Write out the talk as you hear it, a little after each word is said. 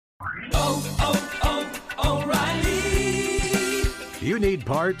O'Reilly. You need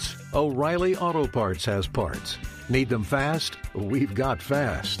parts? O'Reilly Auto Parts has parts. Need them fast? We've got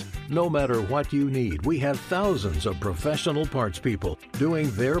fast. No matter what you need, we have thousands of professional parts people doing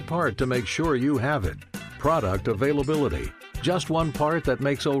their part to make sure you have it. Product availability. Just one part that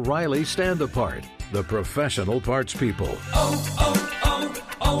makes O'Reilly stand apart. The professional parts people.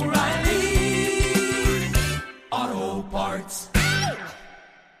 O'Reilly Auto Parts.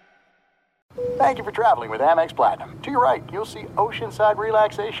 Thank you for traveling with Amex Platinum. To your right, you'll see oceanside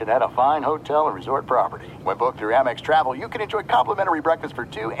relaxation at a fine hotel and resort property. When booked through Amex Travel, you can enjoy complimentary breakfast for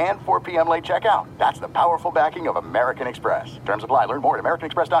 2 and 4 p.m. late checkout. That's the powerful backing of American Express. Terms apply. Learn more at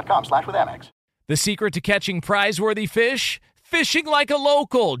americanexpress.com/withAmex. The secret to catching prize-worthy fish? Fishing like a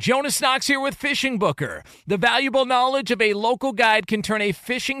local. Jonas Knox here with Fishing Booker. The valuable knowledge of a local guide can turn a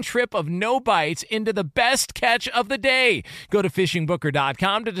fishing trip of no bites into the best catch of the day. Go to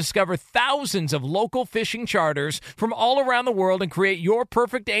fishingbooker.com to discover thousands of local fishing charters from all around the world and create your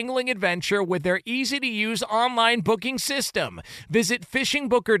perfect angling adventure with their easy-to-use online booking system. Visit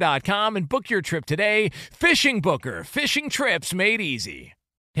fishingbooker.com and book your trip today. Fishing Booker. Fishing trips made easy.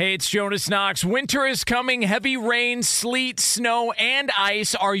 Hey, it's Jonas Knox. Winter is coming. Heavy rain, sleet, snow, and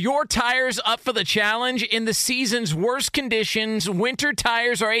ice. Are your tires up for the challenge? In the season's worst conditions, winter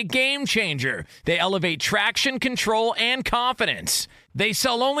tires are a game changer. They elevate traction, control, and confidence. They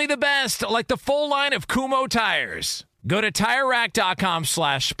sell only the best, like the full line of Kumho tires. Go to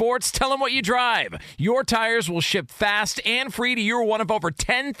TireRack.com/sports. Tell them what you drive. Your tires will ship fast and free to your one of over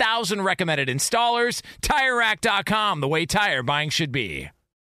 10,000 recommended installers. TireRack.com, the way tire buying should be.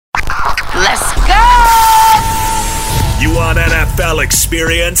 Let's go! You want NFL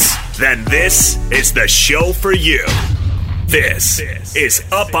experience? Then this is the show for you. This is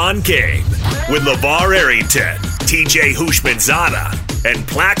Up on Game with LeVar Arrington, TJ Houshmandzadeh, and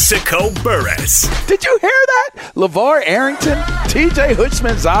Plaxico Burress. Did you hear that? LeVar Arrington, TJ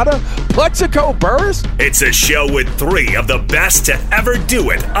Houshmandzadeh, Plaxico Burress? It's a show with 3 of the best to ever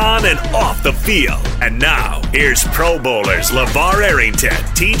do it on and off the field. And now, here's Pro Bowlers LeVar Arrington,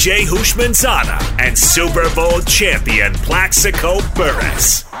 TJ Houshmandzadeh, and Super Bowl champion Plaxico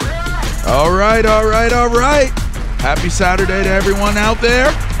Burress. All right. Happy Saturday to everyone out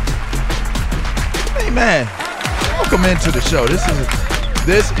there. Hey, man, welcome into the show. This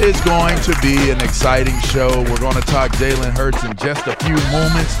is going to be an exciting show. We're going to talk Jalen Hurts in just a few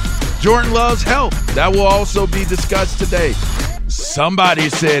moments. Jordan Love's health. That will also be discussed today. Somebody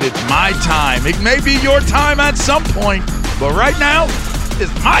said it's my time. It may be your time at some point, but right now,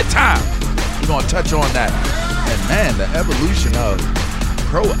 it's my time. We're going to touch on that. And, man, the evolution of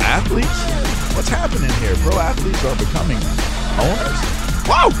pro athletes. What's happening here? Pro athletes are becoming owners?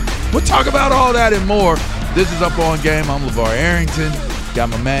 Whoa! We'll talk about all that and more. This is Up On Game. I'm LeVar Arrington.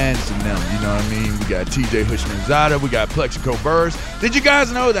 Got my mans and them, you know what I mean? We got TJ Houshmandzadeh. We got Plaxico Burress. Did you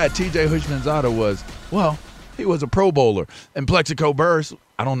guys know that TJ Houshmandzadeh he was a Pro Bowler. And Plaxico Burress,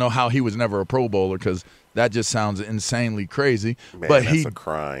 I don't know how he was never a Pro Bowler because that just sounds insanely crazy. Man, but that's a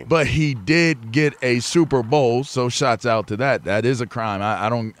crime. But he did get a Super Bowl, so shots out to that. That is a crime. I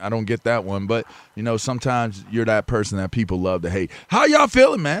don't get that one. But, you know, sometimes you're that person that people love to hate. How y'all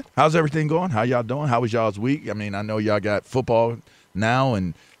feeling, man? How's everything going? How y'all doing? How was y'all's week? I mean, I know y'all got football now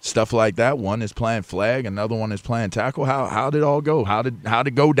and stuff like that. One is playing flag, another one is playing tackle. How did it all go? How did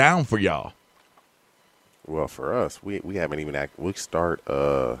it go down for y'all? Well, for us, we haven't even we start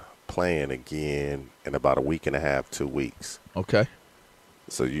playing again in about a week and a half, 2 weeks. Okay.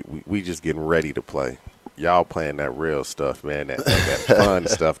 So we just getting ready to play. Y'all playing that real stuff, man. That fun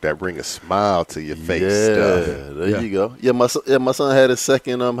stuff that bring a smile to your face. Stuff. There you go. Yeah, my son had his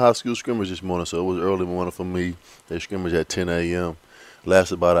second high school scrimmage this morning, so it was early morning for me. They scrimmage at 10 a.m.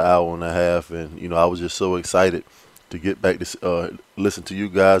 Lasted about an hour and a half, and you know I was just so excited to get back to listen to you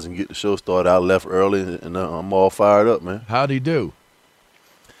guys and get the show started. I left early, and I'm all fired up, man. How'd he do?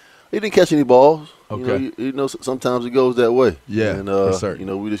 He didn't catch any balls. Okay. You know, sometimes it goes that way. Yeah, and you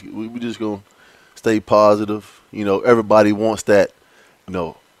know, we just gonna stay positive. You know, everybody wants that. You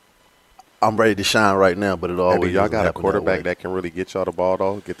know, I'm ready to shine right now, but it always y'all got a happen quarterback that can really get y'all the ball,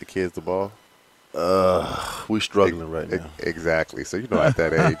 though. Get the kids the ball. We're struggling right now. Exactly. So, you know, at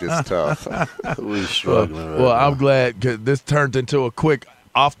that age, it's tough. We're struggling right now. Well, I'm glad because this turned into a quick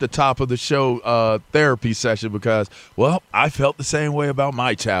off the top of the show therapy session because, well, I felt the same way about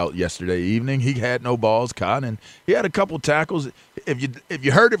my child yesterday evening. He had no balls caught, and he had a couple tackles. If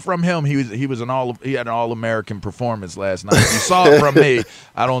you heard it from him, he had an All-American performance last night. If you saw it from me,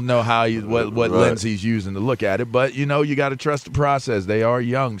 I don't know how what lens he's using to look at it, but you know you got to trust the process. They are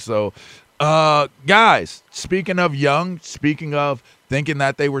young, so. Guys, speaking of young, speaking of thinking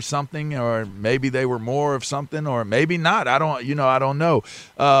that they were something, or maybe they were more of something, or maybe not. I don't know.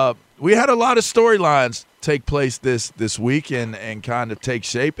 We had a lot of storylines take place this week and kind of take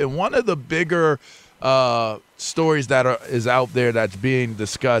shape. And one of the bigger stories that is out there that's being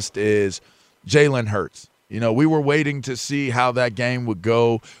discussed is Jalen Hurts. We were waiting to see how that game would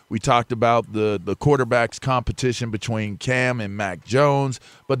go. We talked about the quarterbacks competition between Cam and Mac Jones,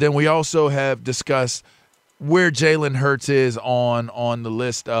 but then we also have discussed where Jalen Hurts is on the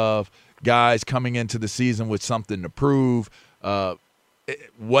list of guys coming into the season with something to prove,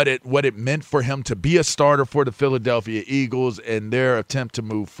 what it meant for him to be a starter for the Philadelphia Eagles and their attempt to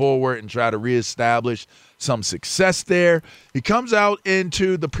move forward and try to reestablish some success there. He comes out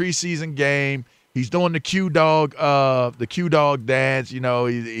into the preseason game. He's doing the Q-Dog dance.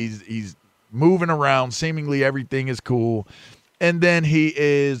 He's moving around. Seemingly everything is cool. And then he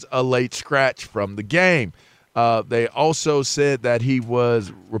is a late scratch from the game. They also said that he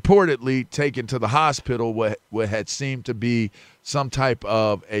was reportedly taken to the hospital what had seemed to be some type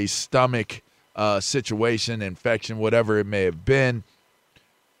of a stomach situation, infection, whatever it may have been.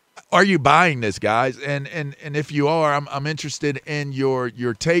 Are you buying this, guys? And if you are, I'm interested in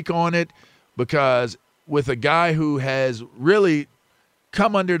your take on it. Because with a guy who has really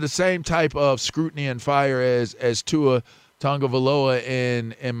come under the same type of scrutiny and fire as Tua Tagovailoa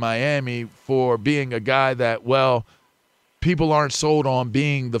in Miami for being a guy that, people aren't sold on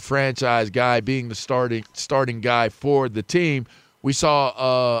being the franchise guy, being the starting guy for the team. We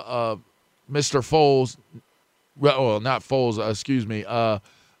saw Mr. Foles, not Foles, excuse me. I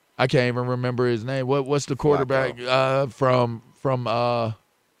can't even remember his name. What's the quarterback from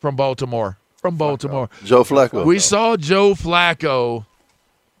Baltimore? From Baltimore. Joe Flacco. We saw Joe Flacco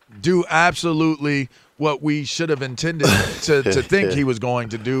do absolutely what we should have intended to think he was going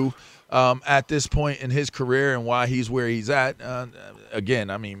to do at this point in his career and why he's where he's at. Again,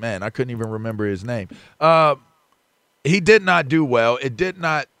 I couldn't even remember his name. He did not do well. It did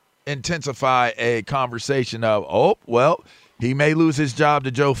not intensify a conversation of, he may lose his job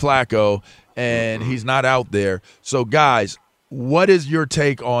to Joe Flacco and he's not out there. So, guys, what is your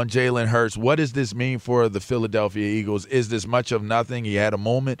take on Jalen Hurts? What does this mean for the Philadelphia Eagles? Is this much of nothing? He had a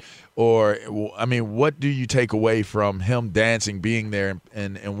moment. Or, what do you take away from him dancing, being there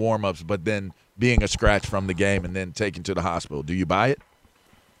in warm-ups, but then being a scratch from the game and then taken to the hospital? Do you buy it?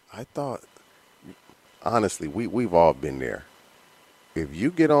 I thought, honestly, we've all been there. If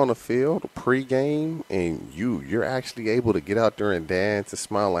you get on the field pregame and you're actually able to get out there and dance and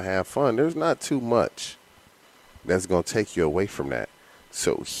smile and have fun, there's not too much that's going to take you away from that.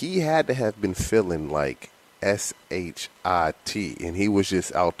 So he had to have been feeling like SHIT, and he was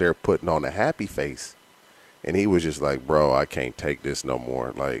just out there putting on a happy face. And he was just like, bro, I can't take this no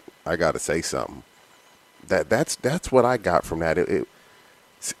more. Like, I got to say something. That's what I got from that. It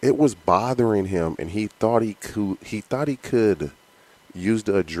was bothering him, and he thought he could use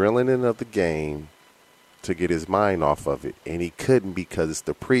the adrenaline of the game to get his mind off of it, and he couldn't because it's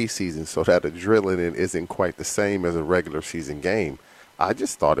the preseason, so that adrenaline isn't quite the same as a regular season game. I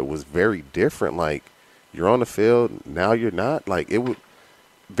just thought it was very different. Like, you're on the field, now you're not. Like, it would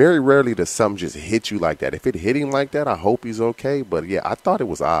very rarely does something just hit you like that. If it hit him like that, I hope he's okay. But yeah, I thought it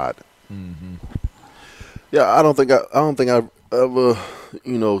was odd. Mm-hmm. Yeah, I don't think I've ever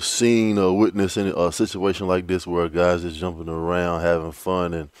seen or witnessed a situation like this where a guy's just jumping around having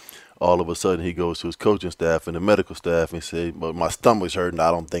fun and all of a sudden he goes to his coaching staff and the medical staff and say, "But my stomach's hurting.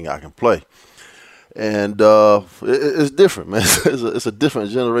 I don't think I can play." And it's different, man. It's a different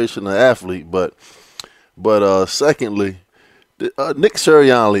generation of athlete. But secondly, Nick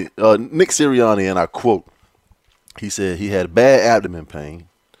Sirianni, and I quote, he said he had bad abdomen pain.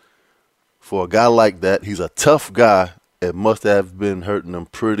 For a guy like that, he's a tough guy. It must have been hurting him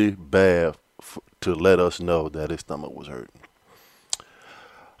pretty bad to let us know that his stomach was hurting.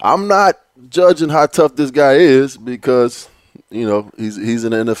 I'm not judging how tough this guy is because, he's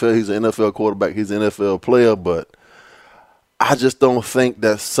in the NFL. He's an NFL quarterback. He's an NFL player. But I just don't think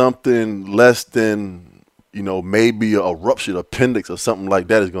that something less than, maybe a ruptured appendix or something like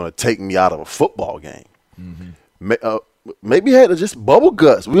that is going to take me out of a football game. Mm-hmm. Maybe he had just bubble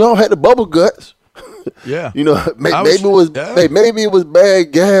guts. We all had the bubble guts. Yeah. Maybe it was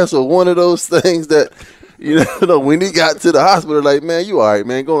bad gas or one of those things that, when he got to the hospital, like, man, you all right,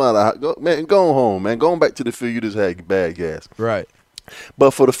 man. Go home, man. Going back to the field, you just had bad gas. Right. But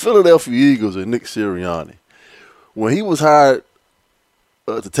for the Philadelphia Eagles and Nick Sirianni, when he was hired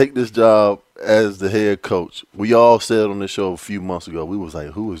to take this job as the head coach, we all said on this show a few months ago, we was like,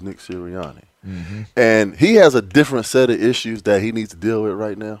 who is Nick Sirianni? Mm-hmm. And he has a different set of issues that he needs to deal with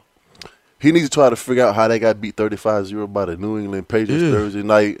right now. He needs to try to figure out how they got beat 35-0 by the New England Patriots Thursday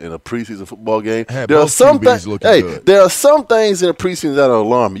night in a preseason football game. There are some things in the preseason that are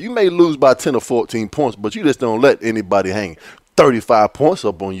alarming. You may lose by 10 or 14 points, but you just don't let anybody hang 35 points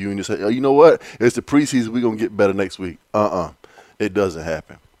up on you and you say, oh, you know what? It's the preseason. We're going to get better next week. It doesn't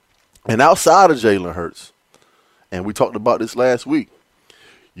happen. And outside of Jalen Hurts, and we talked about this last week,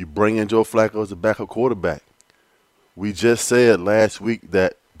 you bring in Joe Flacco as a backup quarterback. We just said last week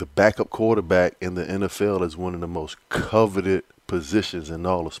that the backup quarterback in the NFL is one of the most coveted positions in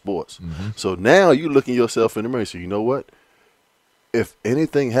all of sports. Mm-hmm. So now you're looking yourself in the mirror and say, you know what? If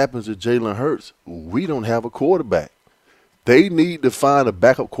anything happens to Jalen Hurts, we don't have a quarterback. They need to find a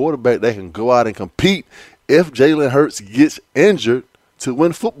backup quarterback that can go out and compete if Jalen Hurts gets injured to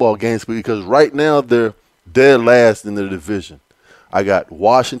win football games, because right now they're dead last in the division. I got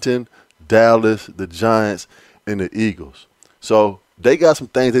Washington, Dallas, the Giants, and the Eagles. So they got some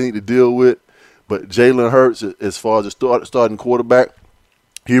things they need to deal with, but Jalen Hurts, as far as the starting quarterback,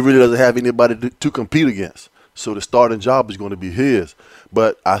 he really doesn't have anybody to compete against. So the starting job is going to be his.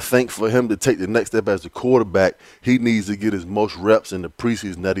 But I think for him to take the next step as a quarterback, he needs to get as most reps in the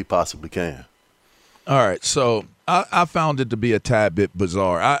preseason that he possibly can. All right, so I found it to be a tad bit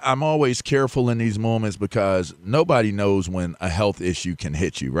bizarre. I'm always careful in these moments because nobody knows when a health issue can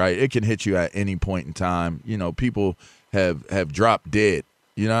hit you, right? It can hit you at any point in time. You know, people have dropped dead.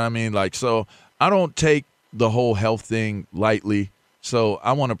 You know what I mean? Like, so I don't take the whole health thing lightly. So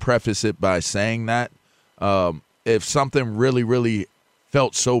I want to preface it by saying that if something really, really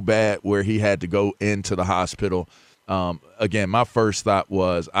felt so bad where he had to go into the hospital, again, my first thought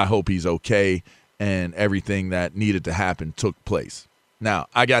was, I hope he's okay and everything that needed to happen took place. Now,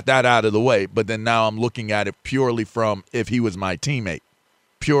 I got that out of the way, but then now I'm looking at it purely from if he was my teammate,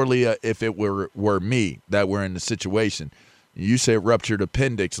 purely if it were me that were in the situation. You said ruptured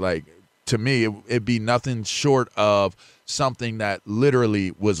appendix. Like, to me, it'd be nothing short of something that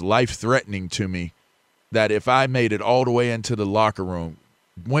literally was life-threatening to me, that if I made it all the way into the locker room,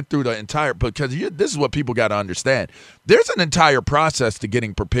 went through the entire – because this is what people got to understand. There's an entire process to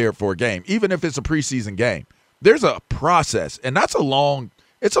getting prepared for a game, even if it's a preseason game. There's a process, and it's a long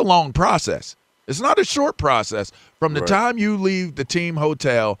process. It's not a short process from the time you leave the team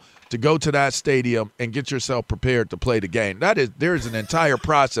hotel to go to that stadium and get yourself prepared to play the game. There's an entire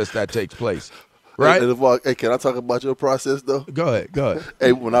process that takes place. Right. Hey, can I talk about your process though? Go ahead.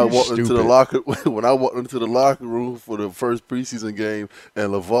 Hey, when I walked into the locker room for the first preseason game,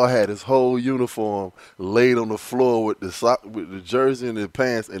 and LeVar had his whole uniform laid on the floor with the jersey and the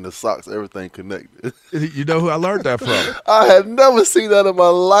pants and the socks, everything connected. You know who I learned that from? I had never seen that in my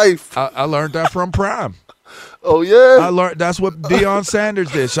life. I learned that from Prime. Oh, yeah? I learned that's what Deion Sanders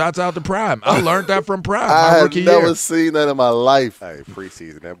did. Shouts out to Prime. I learned that from Prime. I have never seen that in my life. Hey,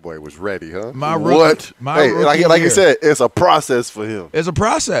 preseason, that boy was ready, huh? Like you said, it's a process for him. It's a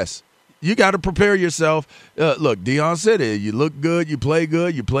process. You got to prepare yourself. Look, Deion said it. You look good, you play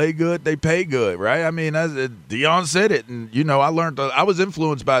good, they pay good, right? I mean, Deion said it. And, you know, I was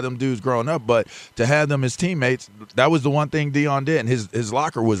influenced by them dudes growing up, but to have them as teammates, that was the one thing Deion did. And his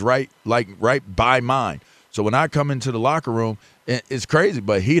locker was right by mine. So when I come into the locker room, it's crazy,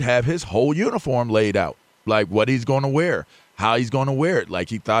 but he'd have his whole uniform laid out, like what he's going to wear, how he's going to wear it. Like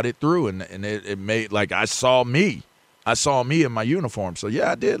he thought it through, and it made, like, I saw me in my uniform. So,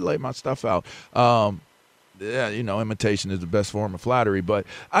 yeah, I did lay my stuff out. Yeah, you know, imitation is the best form of flattery. But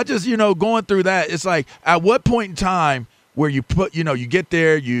I just, you know, going through that, it's like at what point in time where you put, you know, you get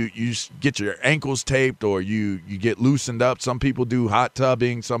there, you get your ankles taped or you get loosened up. Some people do hot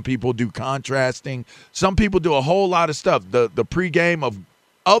tubbing. Some people do contrasting. Some people do a whole lot of stuff. The pregame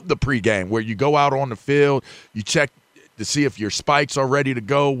of the pregame where you go out on the field, you check to see if your spikes are ready to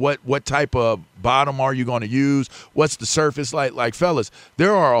go. What type of bottom are you going to use? What's the surface like? Like, fellas,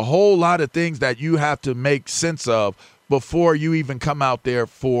 there are a whole lot of things that you have to make sense of before you even come out there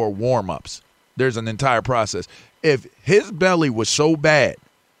for warm-ups. There's an entire process. If his belly was so bad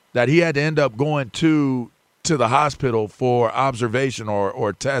that he had to end up going to the hospital for observation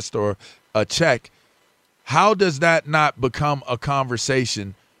or test or a check, how does that not become a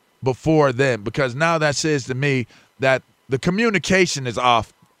conversation before then? Because now that says to me that the communication is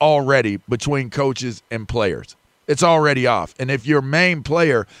off already between coaches and players. It's already off. And if your main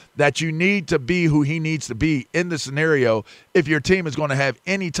player that you need to be who he needs to be in the scenario, if your team is going to have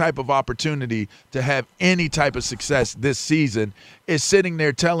any type of opportunity to have any type of success this season, is sitting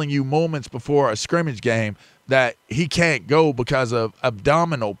there telling you moments before a scrimmage game that he can't go because of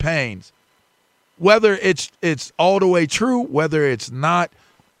abdominal pains, whether it's all the way true, whether it's not,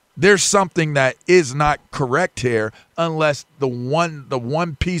 there's something that is not correct here, unless the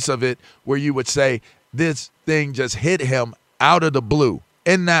one piece of it where you would say this thing just hit him out of the blue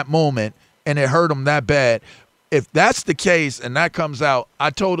in that moment and it hurt him that bad. If that's the case and that comes out, I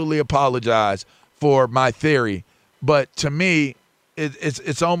totally apologize for my theory. But to me,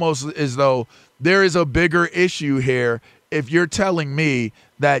 it's almost as though there is a bigger issue here if you're telling me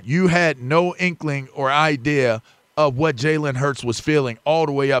that you had no inkling or idea of what Jalen Hurts was feeling all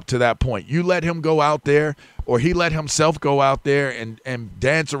the way up to that point. You let him go out there, or he let himself go out there and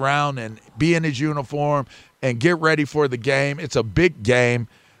dance around and be in his uniform and get ready for the game. It's a big game.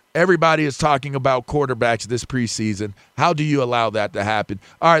 Everybody is talking about quarterbacks this preseason. How do you allow that to happen?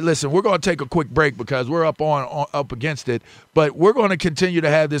 All right, listen, we're going to take a quick break because we're up against it, but we're going to continue to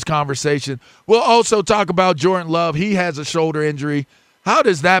have this conversation. We'll also talk about Jordan Love. He has a shoulder injury. How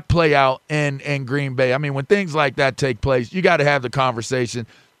does that play out in Green Bay? I mean, when things like that take place, you got to have the conversation.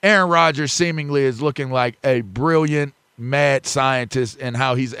 Aaron Rodgers seemingly is looking like a brilliant, mad scientist in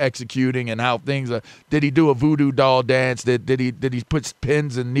how he's executing and how things are. Did he do a voodoo doll dance? Did he put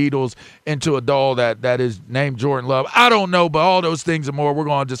pins and needles into a doll that is named Jordan Love? I don't know, but all those things and more we're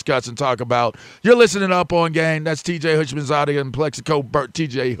going to discuss and talk about. You're listening to Up On Game. That's TJ Hushmanzada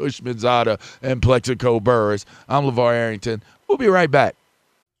and Plexico Burris. I'm LeVar Arrington. We'll be right back.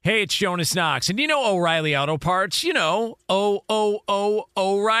 Hey, it's Jonas Knox, and you know O'Reilly Auto Parts. You know,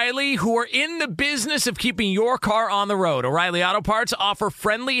 O'Reilly, who are in the business of keeping your car on the road. O'Reilly Auto Parts offer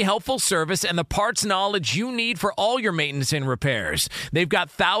friendly, helpful service and the parts knowledge you need for all your maintenance and repairs. They've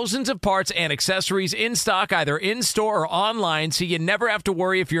got thousands of parts and accessories in stock, either in-store or online, so you never have to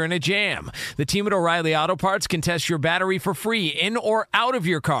worry if you're in a jam. The team at O'Reilly Auto Parts can test your battery for free in or out of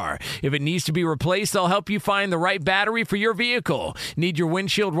your car. If it needs to be replaced, they'll help you find the right battery for your vehicle. Need your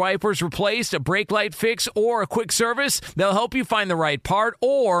windshield wipers replaced, a brake light fix, or a quick service? They'll help you find the right part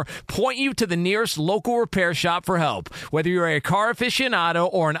or point you to the nearest local repair shop for help. Whether you're a car aficionado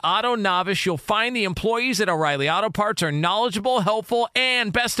or an auto novice, you'll find the employees at O'Reilly Auto Parts are knowledgeable, helpful,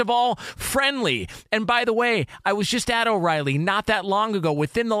 and best of all, friendly. And by the way, I was just at O'Reilly not that long ago,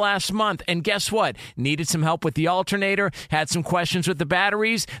 within the last month, and guess what? Needed some help with the alternator, had some questions with the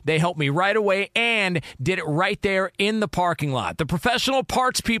batteries. They helped me right away and did it right there in the parking lot. The professional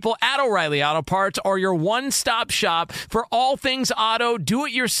parts people at O'Reilly Auto Parts are your one-stop shop for all things auto,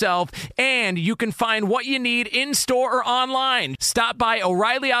 do-it-yourself, and you can find what you need in-store or online. Stop by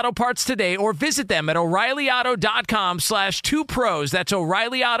O'Reilly Auto Parts today or visit them at O'ReillyAuto.com/2pros. That's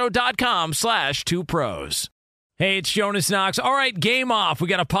O'ReillyAuto.com/2pros. Hey, it's Jonas Knox. All right, game off. We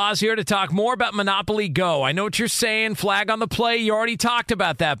got to pause here to talk more about Monopoly Go. I know what you're saying. Flag on the play. You already talked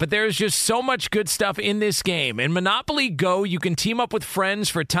about that, but there's just so much good stuff in this game. In Monopoly Go, you can team up with friends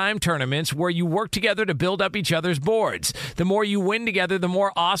for time tournaments where you work together to build up each other's boards. The more you win together, the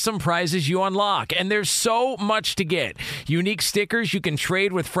more awesome prizes you unlock. And there's so much to get. Unique stickers you can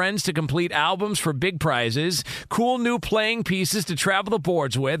trade with friends to complete albums for big prizes. Cool new playing pieces to travel the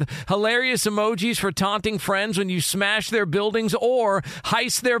boards with. Hilarious emojis for taunting friends when you smash their buildings or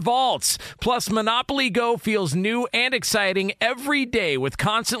heist their vaults. Plus, Monopoly Go feels new and exciting every day with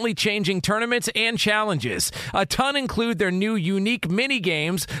constantly changing tournaments and challenges. A ton include their new unique mini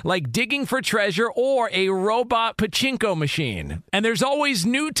games like digging for treasure or a robot pachinko machine. And there's always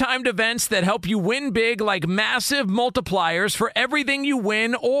new timed events that help you win big, like massive multipliers for everything you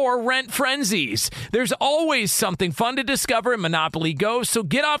win or rent frenzies. There's always something fun to discover in Monopoly Go, so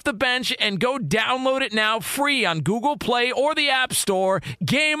get off the bench and go download it now free on Google Play or the App Store.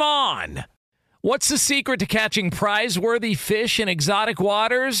 Game on! What's the secret to catching prize-worthy fish in exotic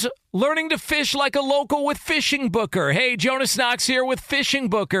waters? Learning to fish like a local with Fishing Booker. Hey, Jonas Knox here with Fishing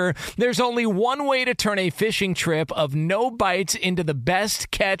Booker. There's only one way to turn a fishing trip of no bites into the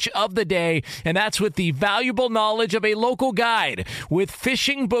best catch of the day, and that's with the valuable knowledge of a local guide. With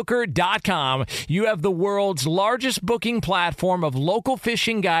FishingBooker.com, you have the world's largest booking platform of local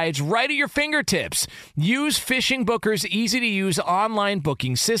fishing guides right at your fingertips. Use Fishing Booker's easy-to-use online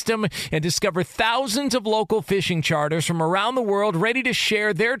booking system and discover thousands of local fishing charters from around the world ready to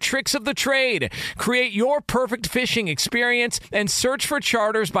share their tricks of the trade. Create your perfect fishing experience and search for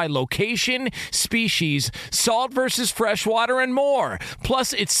charters by location, species, salt versus freshwater, and more.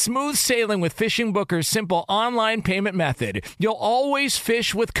 Plus, it's smooth sailing with Fishing Booker's simple online payment method. You'll always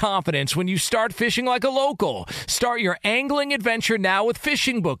fish with confidence when you start fishing like a local. Start your angling adventure now with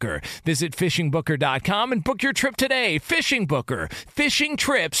Fishing Booker. Visit FishingBooker.com and book your trip today. Fishing Booker. Fishing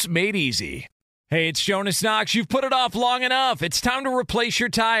trips made easy. Hey, it's Jonas Knox. You've put it off long enough. It's time to replace your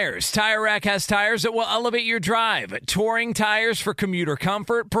tires. Tire Rack has tires that will elevate your drive. Touring tires for commuter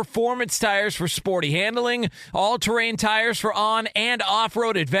comfort, performance tires for sporty handling, all-terrain tires for on- and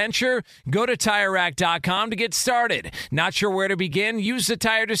off-road adventure. Go to TireRack.com to get started. Not sure where to begin? Use the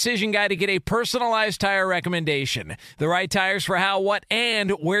Tire Decision Guide to get a personalized tire recommendation. The right tires for how, what,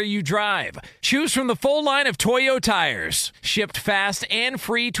 and where you drive. Choose from the full line of Toyo tires. Shipped fast and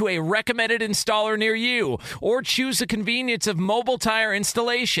free to a recommended installer near you, or choose the convenience of mobile tire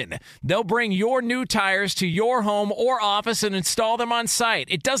installation. They'll bring your new tires to your home or office and install them on site.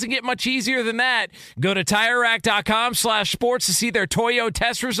 It doesn't get much easier than that. Go to TireRack.com/sports to see their Toyo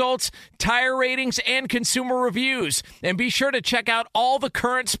test results, tire ratings, and consumer reviews. And be sure to check out all the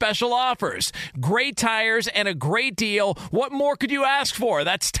current special offers. Great tires and a great deal. What more could you ask for?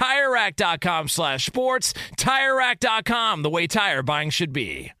 That's TireRack.com/sports. TireRack.com, the way tire buying should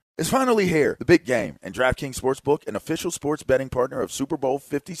be. It's finally here, the big game, and DraftKings Sportsbook, an official sports betting partner of Super Bowl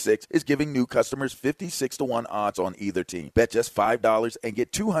 56, is giving new customers 56-1 odds on either team. Bet just $5 and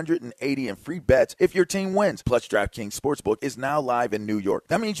get $280 in free bets if your team wins. Plus, DraftKings Sportsbook is now live in New York.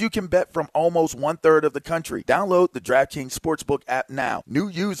 That means you can bet from almost one-third of the country. Download the DraftKings Sportsbook app now. New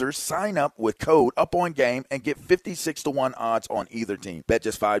users sign up with code UPONGAME and get 56-1 odds on either team. Bet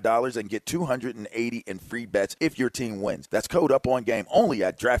just $5 and get $280 in free bets if your team wins. That's code UPONGAME only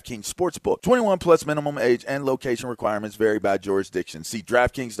at DraftKings Sportsbook. 21 plus minimum age and location requirements vary by jurisdiction. See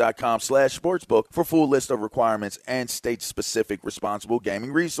DraftKings.com/sportsbook for full list of requirements and state-specific responsible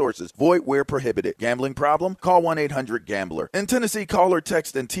gaming resources. Void where prohibited. Gambling problem? Call 1-800-GAMBLER. In Tennessee, call or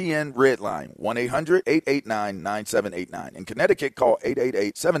text and TN Redline 1-800-889-9789. In Connecticut, call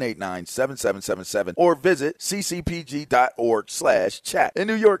 888-789-7777 or visit ccpg.org/chat. In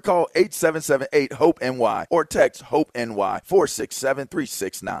New York, call 877-8-HOPE-NY or text HOPE-NY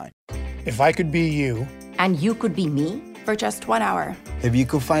 467-369. If I could be you. And you could be me? For just 1 hour. If you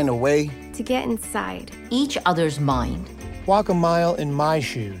could find a way to get inside each other's mind. Walk a mile in my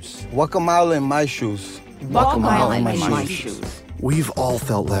shoes. Walk a mile in my shoes. Walk a mile in my shoes. We've all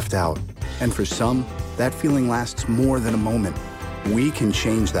felt left out. And for some, that feeling lasts more than a moment. We can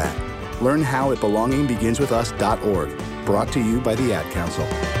change that. Learn how at belongingbeginswithus.org. Brought to you by the Ad Council.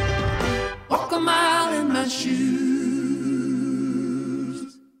 Walk a mile in my shoes.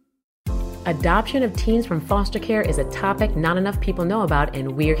 Adoption of teens from foster care is a topic not enough people know about,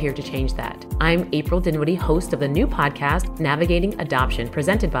 and we're here to change that. I'm April Dinwiddie, host of the new podcast, Navigating Adoption,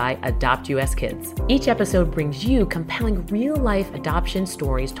 presented by Adopt US Kids. Each episode brings you compelling real-life adoption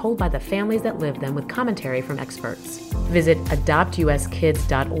stories told by the families that live them with commentary from experts. Visit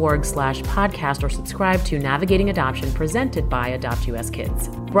adoptuskids.org/podcast or subscribe to Navigating Adoption, presented by Adopt US Kids.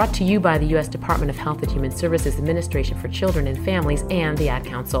 Brought to you by the U.S. Department of Health and Human Services Administration for Children and Families and the Ad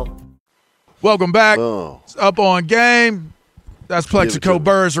Council. Welcome back. It's Up on Game. That's Plexico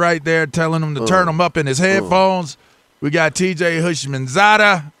Burrs right there telling him to turn them up in his headphones. We got TJ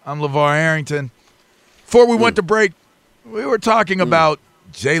Hushmanzada. I'm LeVar Arrington. Before we went to break, we were talking about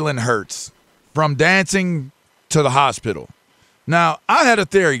Jalen Hurts, from dancing to the hospital. Now, I had a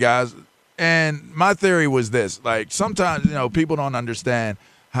theory, guys, and my theory was this. Like, sometimes, people don't understand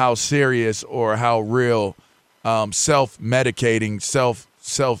how serious or how real self-medicating,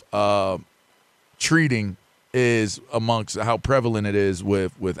 treating is amongst how prevalent it is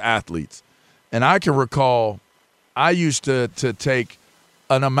with athletes. And I can recall I used to take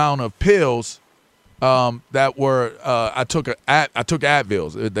an amount of pills that were I took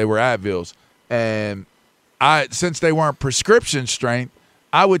Advils. They were Advils. And since they weren't prescription strength,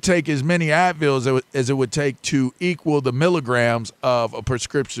 I would take as many Advils as it would take to equal the milligrams of a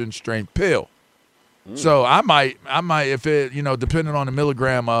prescription strength pill. So I might if it, depending on the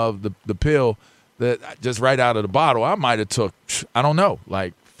milligram of the pill, that just right out of the bottle, I might have took, I don't know,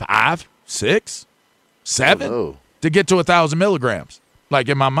 like 5, 6, 7 to get to 1,000 milligrams. Like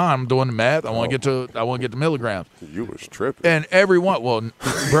in my mind, I'm doing the math. I want to get the milligrams. You was tripping. And everyone,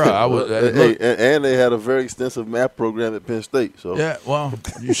 I was. And they had a very extensive math program at Penn State. So yeah, well,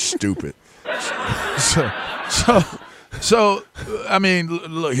 you stupid. So I mean,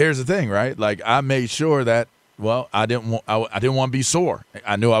 look. Here's the thing, right? Like I made sure that. Well, I didn't want to be sore.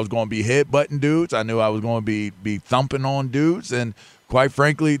 I knew I was going to be headbutting dudes. I knew I was going to be thumping on dudes, and quite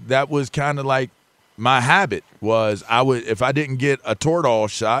frankly, that was kind of like my habit. Was I would, if I didn't get a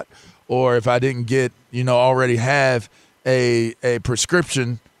Toradol shot, or if I didn't get already have a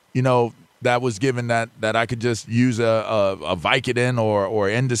prescription that was given that I could just use a Vicodin or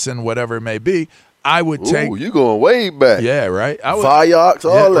Indocin, whatever it may be. I would take. Ooh, you going way back? Yeah, right. Vioxx,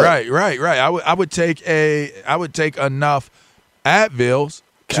 all that. Right. I would take enough Advils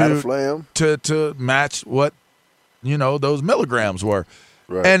to match what, those milligrams were.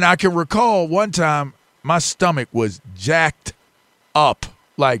 Right. And I can recall one time my stomach was jacked up,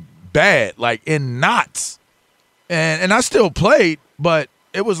 like bad, like in knots. And I still played, but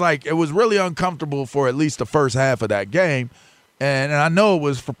it was really uncomfortable for at least the first half of that game. And I know it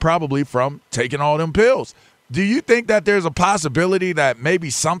was probably from taking all them pills. Do you think that there's a possibility that maybe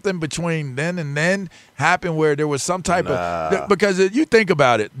something between then and then happened where there was some type of – because you think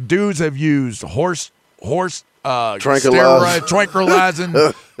about it, dudes have used horse steroid, tranquilizing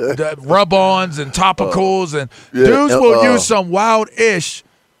rub-ons and topicals, and dudes will use some wild-ish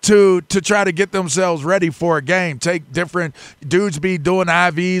to try to get themselves ready for a game. Take different dudes be doing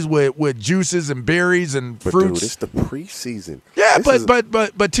IVs with juices and berries and fruits. Dude, it's the preseason. Yeah, but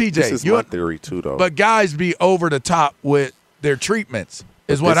TJ, this is my theory too, though. But guys be over the top with their treatments,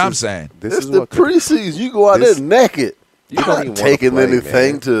 is what I'm saying. This is the preseason. You go out there naked. You're not taking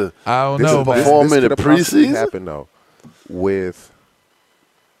anything to perform in the preseason. Happen though, with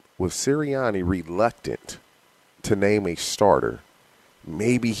Sirianni reluctant to name a starter.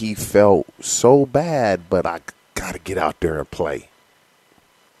 Maybe he felt so bad, but I got to get out there and play.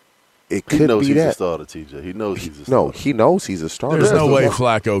 It could be that. He knows he's a starter, TJ. He knows he's a starter. No, he knows he's a starter. There's no way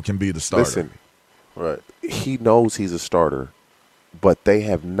Flacco can be the starter. Listen, right. He knows he's a starter, but they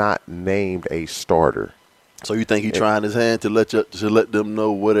have not named a starter. So you think he's trying his hand to let them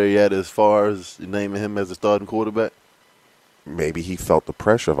know where they're at as far as naming him as a starting quarterback? Maybe he felt the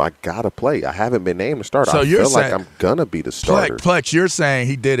pressure of, I got to play. I haven't been named a starter. So I feel like I'm going to be the starter. Plex, you're saying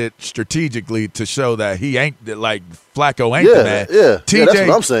he did it strategically to show that he ain't, like Flacco ain't the man. Yeah, TJ, that's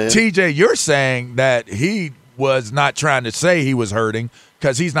what I'm saying. TJ, you're saying that he was not trying to say he was hurting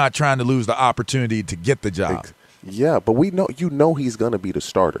because he's not trying to lose the opportunity to get the job. Yeah, but you know he's going to be the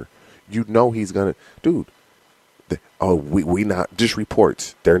starter. You know he's going to – dude. We not just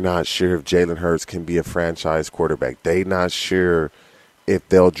reports. They're not sure if Jalen Hurts can be a franchise quarterback. They not sure if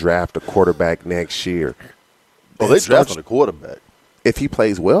they'll draft a quarterback next year. Oh, they drafted a quarterback. If he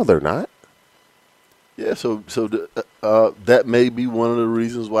plays well, they're not. Yeah, so that may be one of the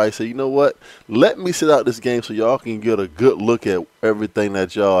reasons why I say, you know what? Let me sit out this game so y'all can get a good look at everything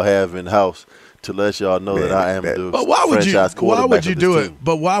that y'all have in house. To let y'all know that I am the franchise quarterback. Why would you do it?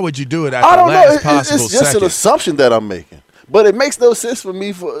 But why would you do it at the last possible second? It's just an assumption that I'm making. But it makes no sense for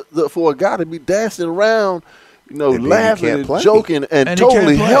me for a guy to be dancing around, laughing and joking and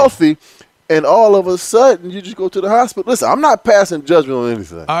totally healthy, and all of a sudden you just go to the hospital. Listen, I'm not passing judgment on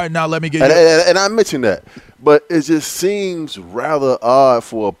anything. All right, now let me get you. And I mentioned that. But it just seems rather odd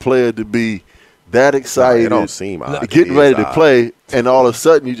for a player to be that excited, it don't seem odd. Getting ready to play, and all of a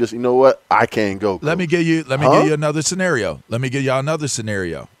sudden you just, you know what? I can't go. Let me give you another scenario. Let me give y'all another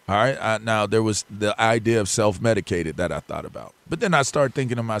scenario. All right. Now there was the idea of self-medicated that I thought about, but then I started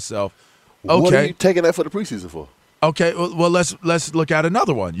thinking to myself, okay, what are you taking that for the preseason for? Okay, well let's look at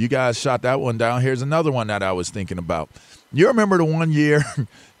another one. You guys shot that one down. Here's another one that I was thinking about. You remember the one year?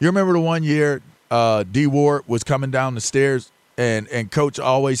 D Ward was coming down the stairs. And Coach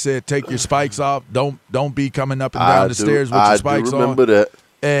always said, take your spikes off. Don't be coming up and down the stairs with your spikes on. I remember that.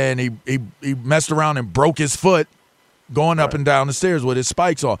 And he messed around and broke his foot going up and down the stairs with his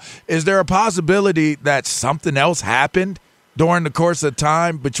spikes on. Is there a possibility that something else happened during the course of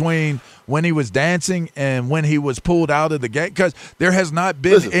time between when he was dancing and when he was pulled out of the game? Because there has not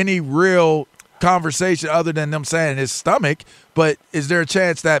been any real conversation other than them saying his stomach, but is there a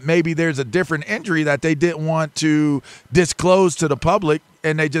chance that maybe there's a different injury that they didn't want to disclose to the public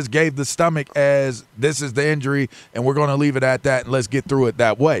and they just gave the stomach as this is the injury and we're going to leave it at that and let's get through it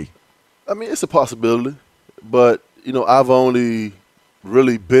that way? I mean, it's a possibility, but I've only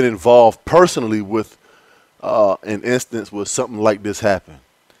really been involved personally with an instance where something like this happened,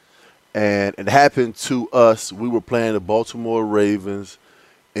 and it happened to us. We were playing the Baltimore Ravens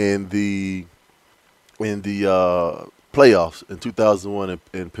in the playoffs in 2001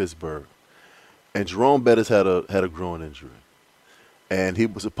 in Pittsburgh, and Jerome Bettis had a groin injury, and he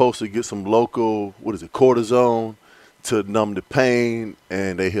was supposed to get some local cortisone to numb the pain,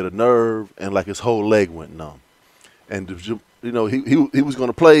 and they hit a nerve, and like his whole leg went numb, and he was going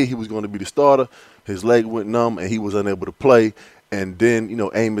to play, he was going to be the starter, his leg went numb, and he was unable to play. And then,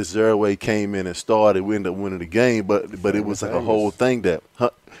 Amos Zaraway came in and started. We ended up winning the game, but it was like a whole thing that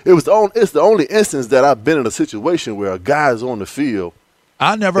it's the only instance that I've been in a situation where a guy's on the field.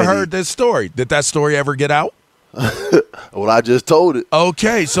 I never heard this story. Did that story ever get out? Well, I just told it.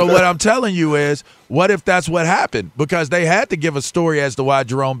 Okay, so what I'm telling you is, what if that's what happened? Because they had to give a story as to why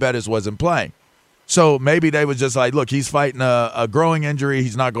Jerome Bettis wasn't playing. So maybe they was just like, look, he's fighting a growing injury.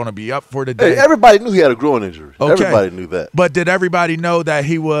 He's not going to be up for the day. Hey, everybody knew he had a growing injury. Okay. Everybody knew that. But did everybody know that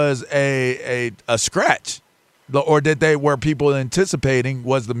he was a scratch? Or were people anticipating,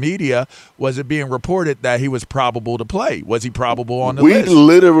 was the media, was it being reported that he was probable to play? Was he probable on the list? We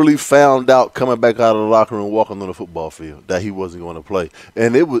literally found out coming back out of the locker room, walking on the football field, that he wasn't going to play.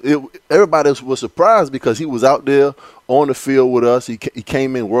 And everybody was surprised because he was out there on the field with us. He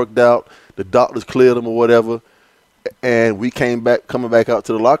came in, worked out. The doctors cleared him or whatever. And we coming back out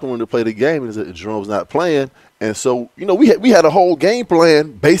to the locker room to play the game, and Jerome's not playing. And so, we had a whole game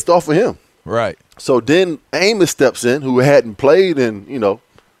plan based off of him. Right. So then Amos steps in, who hadn't played in,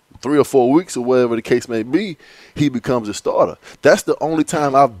 3 or 4 weeks or whatever the case may be. He becomes a starter. That's the only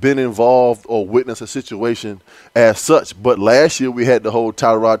time I've been involved or witnessed a situation as such. But last year we had the whole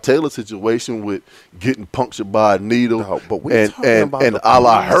Tyrod Taylor situation with getting punctured by a needle, and a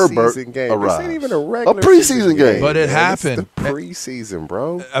la Herbert game. arrives. This ain't even a regular preseason game. But it happened. It's the preseason,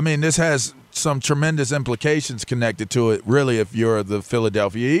 bro. I mean, this has some tremendous implications connected to it, really, if you're the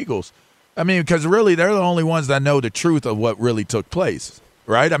Philadelphia Eagles. I mean, because really they're the only ones that know the truth of what really took place,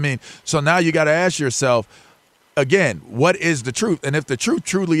 right? I mean, so now you got to ask yourself, again, what is the truth? And if the truth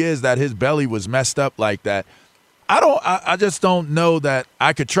truly is that his belly was messed up like that, I just don't know that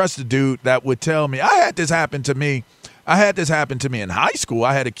I could trust a dude that would tell me. I had this happen to me in high school.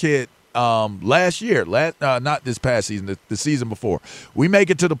 I had a kid last year, not this past season, the season before. We make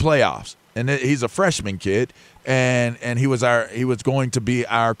it to the playoffs, and he's a freshman kid. And he was going to be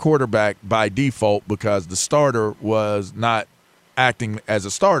our quarterback by default because the starter was not acting as a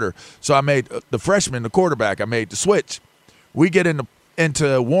starter. So I made the freshman the quarterback. I made the switch. We get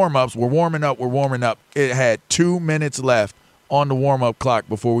into warm-ups. We're warming up. It had 2 minutes left on the warm-up clock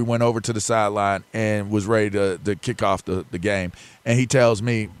before we went over to the sideline and was ready to kick off the game. And he tells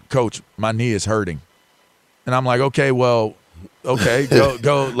me, Coach, my knee is hurting. And I'm like, okay, well, okay,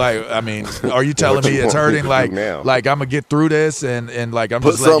 go. Like, I mean, are you telling me it's hurting? Like I'm gonna get through this, and like I'm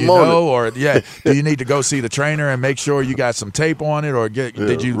just letting you know, or do you need to go see the trainer and make sure you got some tape on it, or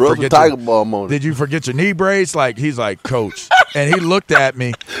did you forget your knee brace? Like he's like, Coach, and he looked at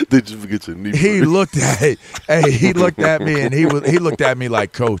me. Did you forget your knee brace? He looked at me, and he looked at me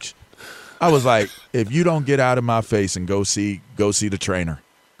like, Coach. I was like, if you don't get out of my face and go see the trainer,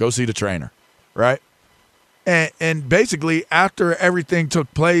 right? And basically, after everything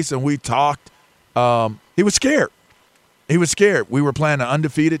took place and we talked, he was scared. We were playing an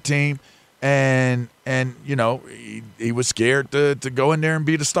undefeated team, and he was scared to go in there and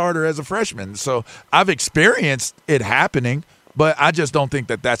be the starter as a freshman. So I've experienced it happening, but I just don't think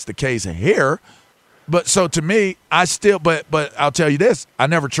that that's the case here. But so to me, but I'll tell you this: I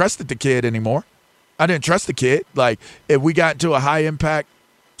never trusted the kid anymore. I didn't trust the kid. Like if we got into a high impact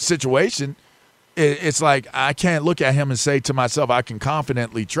situation, it's like I can't look at him and say to myself I can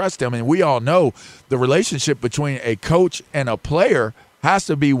confidently trust him. And we all know the relationship between a coach and a player has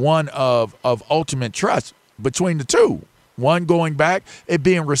to be one of ultimate trust between the two. One going back, it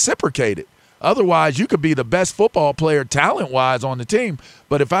being reciprocated. Otherwise, you could be the best football player talent-wise on the team,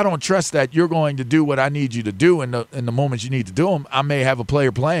 but if I don't trust that you're going to do what I need you to do in the moments you need to do them, I may have a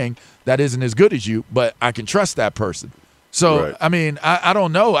player playing that isn't as good as you, but I can trust that person. So, right. I mean, I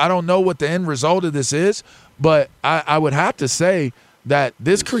don't know. I don't know what the end result of this is, but I would have to say that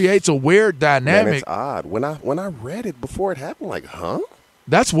this creates a weird dynamic. Man, it's odd. When I read it before it happened, like, huh?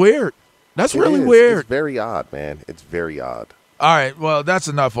 That's weird. That's really weird. It's very odd, man. It's very odd. All right, well, that's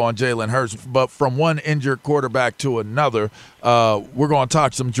enough on Jalen Hurts. But from one injured quarterback to another, we're going to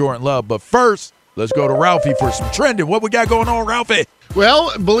talk some Jordan Love. But first, let's go to Ralphie for some trending. What we got going on, Ralphie?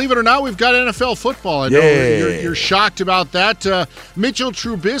 Well, believe it or not, we've got NFL football. I know you're shocked about that. Mitchell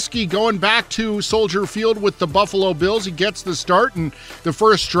Trubisky going back to Soldier Field with the Buffalo Bills. He gets the start, and the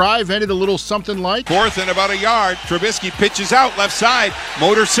first drive ended a little something like. 4th and about a yard. Trubisky pitches out left side.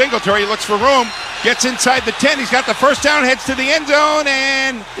 Motor Singletary looks for room. Gets inside the 10. He's got the first down, heads to the end zone,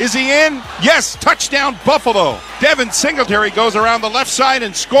 and is he in? Yes, touchdown Buffalo. Devin Singletary goes around the left side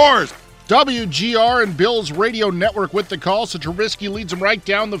and scores. WGR and Bills Radio Network with the call, so Trubisky leads him right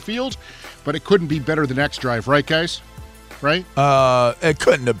down the field, but it couldn't be better the next drive, right, guys? Right? It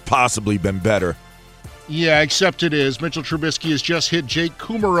couldn't have possibly been better. Yeah, except it is. Mitchell Trubisky has just hit Jake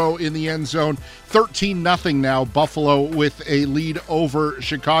Kumaro in the end zone. 13-0 now, Buffalo with a lead over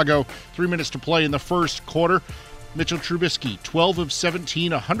Chicago. 3 minutes to play in the first quarter. Mitchell Trubisky, 12 of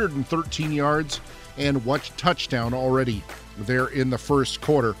 17, 113 yards, and one touchdown already there in the first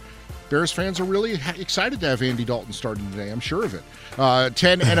quarter. Bears fans are really excited to have Andy Dalton starting today. I'm sure of it.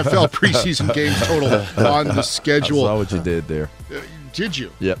 10 NFL preseason games total on the schedule. I saw what you did there. Did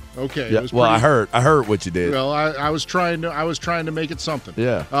you? Yep. Okay. Yep. Well, I heard what you did. Well, I was trying to make it something.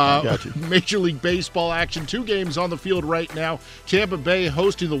 Yeah. I got you. Major League Baseball action. 2 games on the field right now. Tampa Bay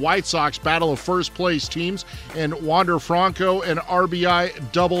hosting the White Sox, battle of first place teams, and Wander Franco an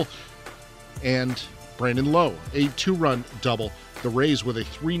RBI double, and Brandon Lowe a 2-run double. The Rays with a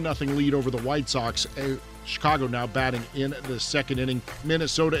 3-0 lead over the White Sox. Chicago now batting in the second inning.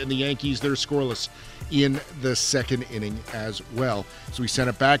 Minnesota and the Yankees, they're scoreless in the second inning as well. So we send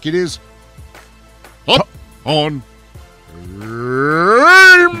it back. It is up on.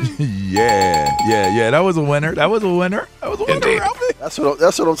 Yeah. That was a winner. Ralphie. That's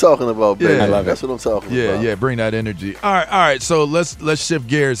what I'm talking about, baby. Yeah, I love That's what I'm talking about. Yeah. Bring that energy. All right. So let's shift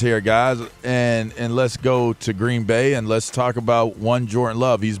gears here, guys, and let's go to Green Bay and let's talk about one Jordan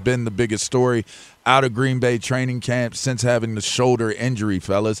Love. He's been the biggest story out of Green Bay training camp since having the shoulder injury,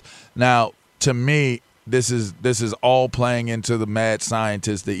 fellas. Now, to me, this is all playing into the mad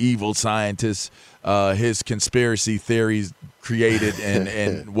scientist, the evil scientist, his conspiracy theories created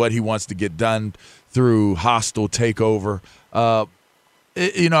and what he wants to get done through hostile takeover. I'm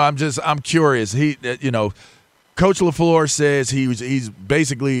curious. Coach LaFleur says he's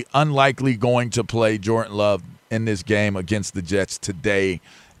basically unlikely going to play Jordan Love in this game against the Jets today,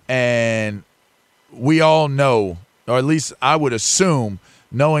 and we all know, or at least I would assume,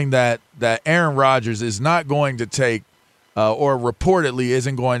 knowing that Aaron Rodgers is not going to take, or reportedly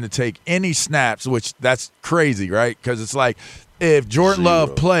isn't going to take any snaps, which that's crazy, right? Because it's like if Jordan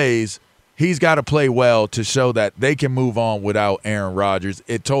Love plays, he's got to play well to show that they can move on without Aaron Rodgers.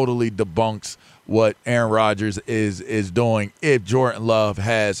 It totally debunks what Aaron Rodgers is doing if Jordan Love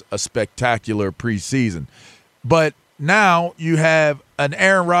has a spectacular preseason. But now you have an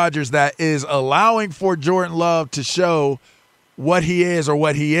Aaron Rodgers that is allowing for Jordan Love to show what he is or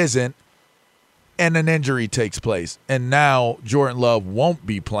what he isn't, and an injury takes place. And now Jordan Love won't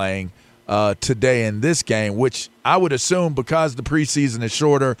be playing today in this game, which I would assume, because the preseason is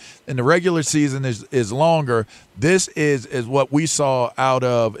shorter and the regular season is longer, this is what we saw out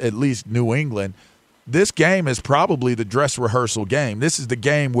of at least New England. This game is probably the dress rehearsal game. This is the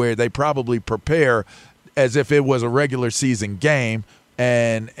game where they probably prepare as if it was a regular season game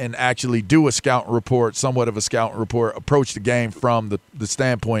and actually do a scout report, somewhat of a scout report, approach the game from the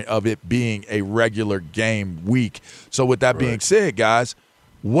standpoint of it being a regular game week. So with that being said, guys,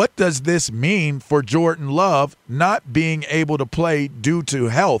 what does this mean for Jordan Love not being able to play due to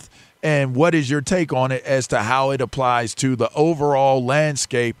health? And what is your take on it as to how it applies to the overall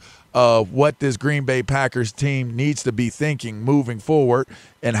landscape of what this Green Bay Packers team needs to be thinking moving forward,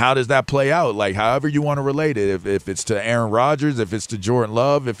 and how does that play out? Like, however you want to relate it, if it's to Aaron Rodgers, if it's to Jordan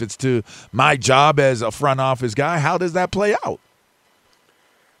Love, if it's to my job as a front office guy, how does that play out?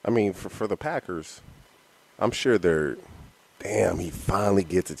 I mean, for the Packers, I'm sure he finally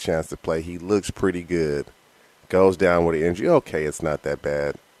gets a chance to play. He looks pretty good. Goes down with an injury. Okay, it's not that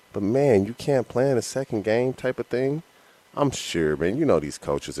bad. But, man, you can't play in a second game type of thing. I'm sure, man. You know these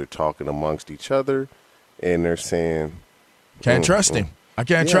coaches are talking amongst each other, and they're saying, can't trust him. I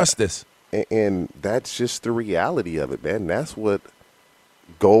can't trust this. And that's just the reality of it, man. That's what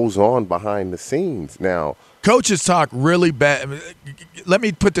goes on behind the scenes. Now, coaches talk really bad. Let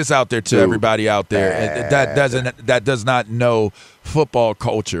me put this out there to everybody out there that does not know football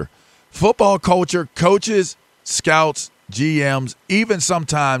culture. Football culture, coaches, scouts, GMs, even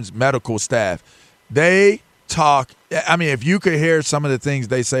sometimes medical staff, they talk. I mean, if you could hear some of the things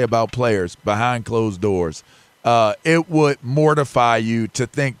they say about players behind closed doors, it would mortify you to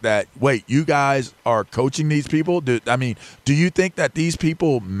think that, wait, you guys are coaching these people? Do you think that these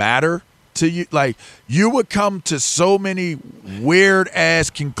people matter to you? Like, you would come to so many weird-ass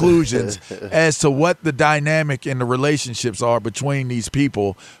conclusions as to what the dynamic and the relationships are between these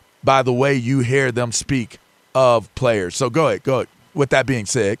people by the way you hear them speak of players. So go ahead. With that being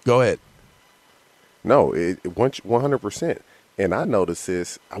said, go ahead. No, it 100%. And I notice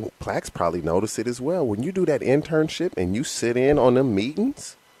this. Plax probably noticed it as well. When you do that internship and you sit in on them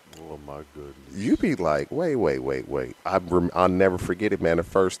meetings, oh my goodness, you be like, wait. I'll never forget it, man. The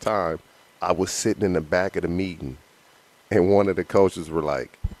first time I was sitting in the back of the meeting, and one of the coaches were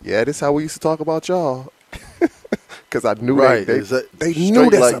like, "Yeah, this is how we used to talk about y'all," because I knew they knew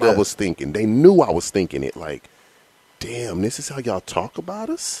that's what I was thinking. They knew I was thinking it. Like, damn, this is how y'all talk about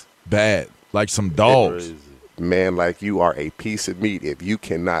us. Bad. Like some dogs. Man, like you are a piece of meat. If you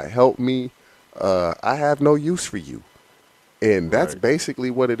cannot help me, I have no use for you. And that's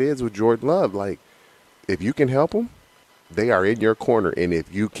basically what it is with Jordan Love. Like, if you can help them, they are in your corner. And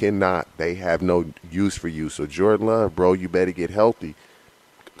if you cannot, they have no use for you. So Jordan Love, bro, you better get healthy.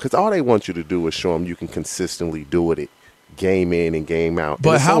 Because all they want you to do is show them you can consistently do it game in and game out.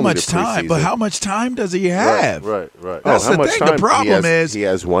 But how much time? But how much time does he have? Right. That's the thing. The problem is he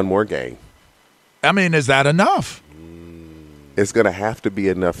has one more game. I mean, is that enough? It's going to have to be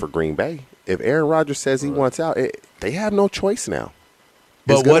enough for Green Bay. If Aaron Rodgers says he wants out, they have no choice now.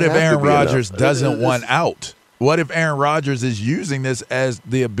 But what if Aaron Rodgers doesn't want out? What if Aaron Rodgers is using this as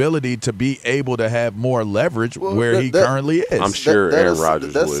the ability to be able to have more leverage where he currently is? I'm sure Aaron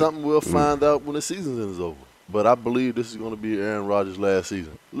Rodgers That's would. something we'll find out when the season is over. But I believe this is going to be Aaron Rodgers' last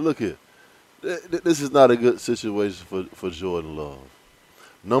season. Look here. This is not a good situation for Jordan Love.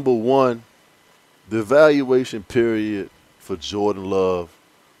 Number one, the evaluation period for Jordan Love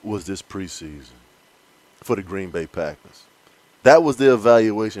was this preseason for the Green Bay Packers. That was the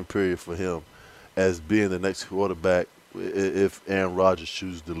evaluation period for him as being the next quarterback if Aaron Rodgers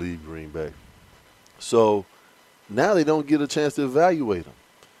chooses to leave Green Bay. So now they don't get a chance to evaluate him.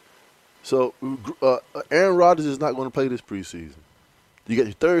 So Aaron Rodgers is not going to play this preseason. You got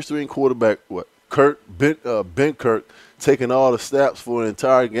your third-string quarterback, Ben Kirk, taking all the snaps for an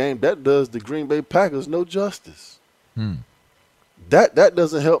entire game. That does the Green Bay Packers no justice. That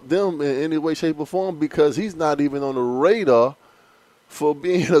doesn't help them in any way, shape, or form because he's not even on the radar for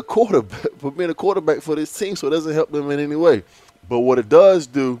being a quarterback for this team, so it doesn't help them in any way. But what it does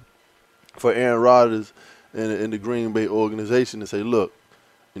do for Aaron Rodgers and the Green Bay organization is say, look,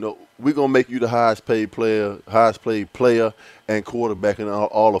 we're gonna make you the highest paid player and quarterback in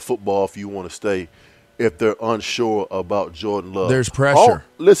all of football if you want to stay. If they're unsure about Jordan Love, there's pressure.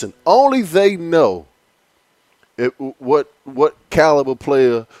 Listen, only they know what caliber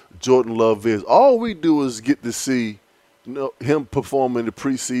player Jordan Love is. All we do is get to see him perform in the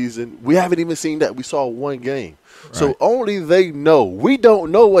preseason. We haven't even seen that. We saw one game. Right. So only they know. We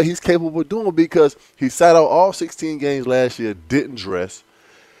don't know what he's capable of doing because he sat out all 16 games last year, didn't dress,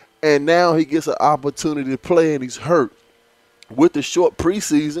 and now he gets an opportunity to play and he's hurt. With the short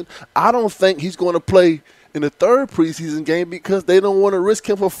preseason, I don't think he's going to play in the third preseason game because they don't want to risk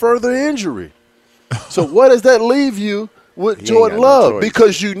him for further injury. So what does that leave you with Jordan Love?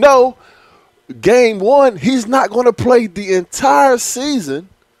 Because game one, he's not going to play the entire season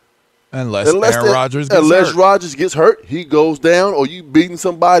unless Aaron Rodgers gets hurt. Unless Rodgers gets hurt, he goes down, or you beating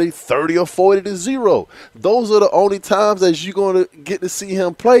somebody 30 or 40-0. Those are the only times that you're going to get to see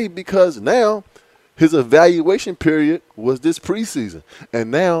him play because now his evaluation period was this preseason,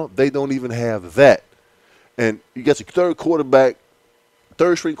 and now they don't even have that. And you got your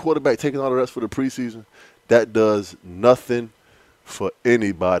third-string quarterback taking all the reps for the preseason. That does nothing for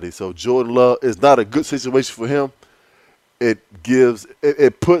anybody. So Jordan Love is not a good situation for him. It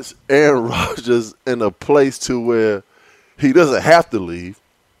puts Aaron Rodgers in a place to where he doesn't have to leave.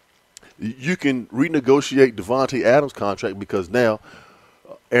 You can renegotiate Devontae Adams' contract because now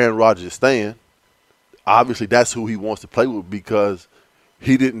Aaron Rodgers is staying. Obviously, that's who he wants to play with because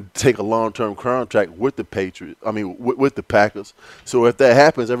he didn't take a long-term contract with the with the Packers. So if that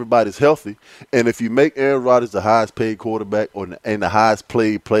happens, everybody's healthy. And if you make Aaron Rodgers the highest-paid quarterback and the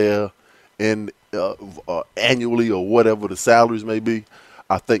highest-paid player annually or whatever the salaries may be,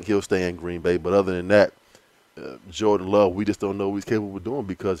 I think he'll stay in Green Bay. But other than that, Jordan Love, we just don't know what he's capable of doing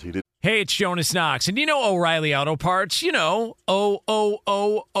because he didn't. Hey, it's Jonas Knox, and O'Reilly Auto Parts,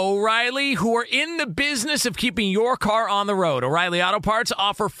 O'Reilly, who are in the business of keeping your car on the road. O'Reilly Auto Parts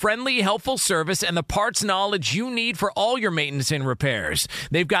offer friendly, helpful service and the parts knowledge you need for all your maintenance and repairs.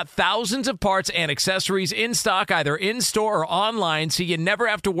 They've got thousands of parts and accessories in stock, either in-store or online, so you never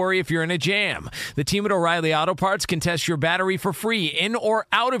have to worry if you're in a jam. The team at O'Reilly Auto Parts can test your battery for free in or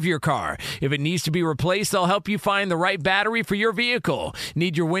out of your car. If it needs to be replaced, they'll help you find the right battery for your vehicle.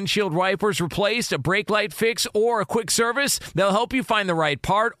 Need your windshield wipers replaced, a brake light fix, or a quick service? They'll help you find the right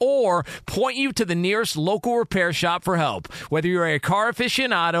part or point you to the nearest local repair shop for help. Whether you're a car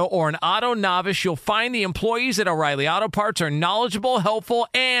aficionado or an auto novice, you'll find the employees at O'Reilly Auto Parts are knowledgeable, helpful,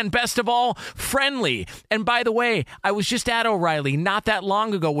 and best of all, friendly. And by the way, I was just at O'Reilly not that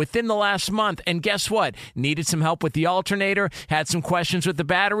long ago, within the last month, and guess what? Needed some help with the alternator, had some questions with the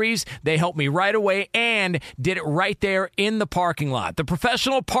batteries. They helped me right away and did it right there in the parking lot. The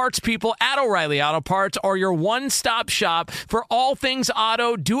professional parts people at O'Reilly Auto Parts are your one-stop shop for all things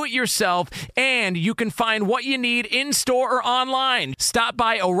auto, do-it-yourself, and you can find what you need in-store or online. Stop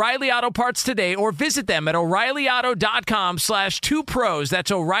by O'Reilly Auto Parts today or visit them at O'ReillyAuto.com/2pros.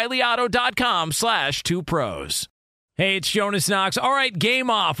 That's O'ReillyAuto.com/2pros. Hey, it's Jonas Knox. All right, game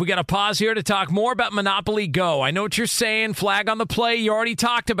off. We got to pause here to talk more about Monopoly Go. I know what you're saying, flag on the play. You already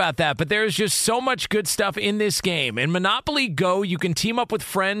talked about that, but there's just so much good stuff in this game. In Monopoly Go, you can team up with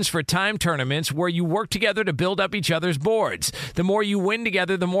friends for time tournaments where you work together to build up each other's boards. The more you win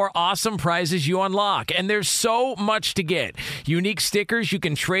together, the more awesome prizes you unlock. And there's so much to get. Unique stickers you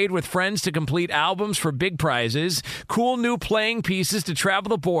can trade with friends to complete albums for big prizes. Cool new playing pieces to travel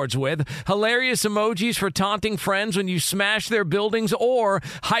the boards with. Hilarious emojis for taunting friends when you smash their buildings or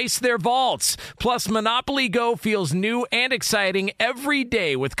heist their vaults. Plus, Monopoly Go feels new and exciting every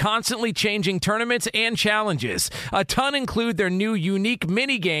day with constantly changing tournaments and challenges. A ton include their new unique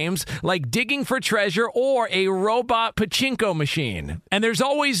mini games like digging for treasure or a robot pachinko machine. And there's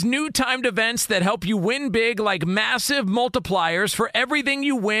always new timed events that help you win big, like massive multipliers for everything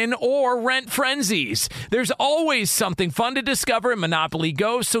you win or rent frenzies. There's always something fun to discover in Monopoly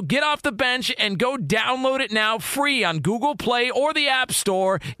Go, so get off the bench and go download it now free on Google Play or the App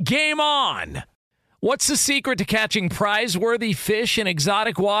Store. Game on! What's the secret to catching prize-worthy fish in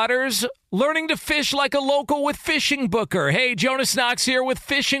exotic waters? Learning to fish like a local with Fishing Booker. Hey, Jonas Knox here with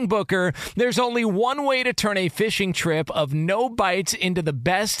Fishing Booker. There's only one way to turn a fishing trip of no bites into the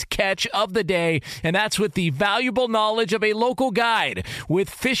best catch of the day, and that's with the valuable knowledge of a local guide. With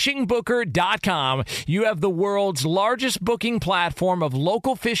FishingBooker.com, you have the world's largest booking platform of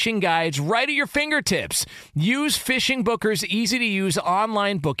local fishing guides right at your fingertips. Use Fishing Booker's easy-to-use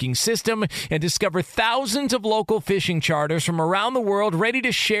online booking system and discover thousands of local fishing charters from around the world ready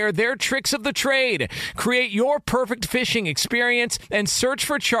to share their tricks of the trade. Create your perfect fishing experience and search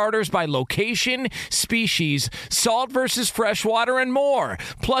for charters by location, species, salt versus freshwater, and more.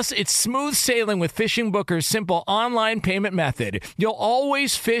 Plus, it's smooth sailing with Fishing Booker's simple online payment method. You'll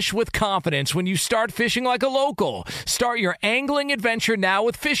always fish with confidence when you start fishing like a local. Start your angling adventure now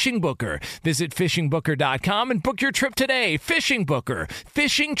with Fishing Booker. Visit FishingBooker.com and book your trip today. Fishing Booker.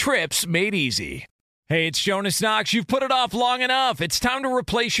 Fishing trips made easy. Hey, it's Jonas Knox. You've put it off long enough. It's time to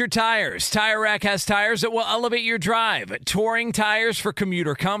replace your tires. Tire Rack has tires that will elevate your drive. Touring tires for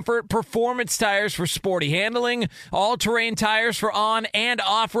commuter comfort, performance tires for sporty handling, all-terrain tires for on- and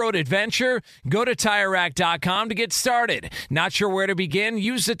off-road adventure. Go to TireRack.com to get started. Not sure where to begin?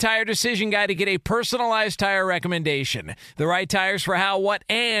 Use the Tire Decision Guide to get a personalized tire recommendation. The right tires for how, what,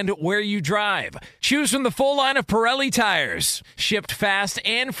 and where you drive. Choose from the full line of Pirelli tires. Shipped fast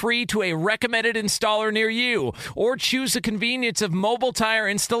and free to a recommended installer near you, or choose the convenience of mobile tire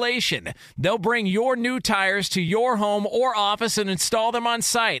installation. They'll bring your new tires to your home or office and install them on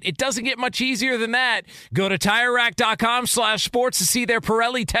site. It doesn't get much easier than that. Go to TireRack.com/sports to see their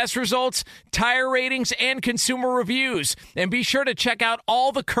Pirelli test results, tire ratings, and consumer reviews. And be sure to check out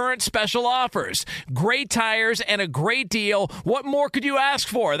all the current special offers. Great tires and a great deal. What more could you ask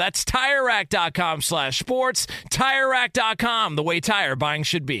for? That's TireRack.com/sports. TireRack.com, the way tire buying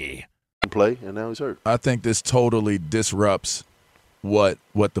should be. Play, and now he's hurt. I think this totally disrupts what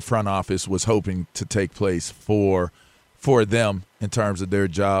the front office was hoping to take place for them in terms of their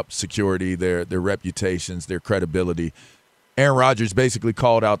job security, their reputations, their credibility. Aaron Rodgers basically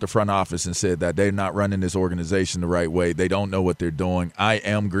called out the front office and said that they're not running this organization the right way. They don't know what they're doing. I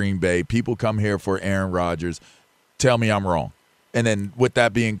am Green Bay. People come here for Aaron Rodgers. Tell me I'm wrong. And then with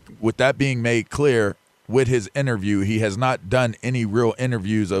that being made clear, with his interview, he has not done any real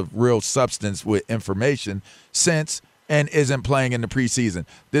interviews of real substance with information since, and isn't playing in the preseason.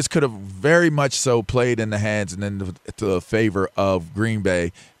 This could have very much so played in the hands and in the favor of Green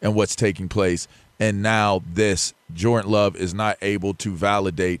Bay and what's taking place. And now Jordan Love is not able to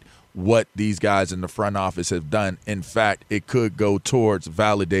validate what these guys in the front office have done. In fact, it could go towards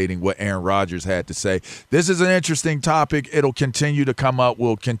validating what Aaron Rodgers had to say. This is an interesting topic. It'll continue to come up.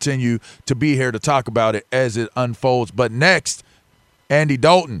 We'll continue to be here to talk about it as it unfolds. But next, Andy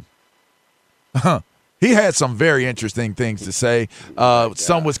Dalton. He had some very interesting things to say.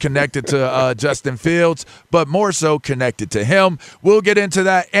 Some was connected to Justin Fields, but more so connected to him. We'll get into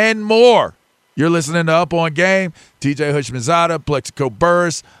that and more. You're listening to Up On Game. TJ Hushmanzada, Plexico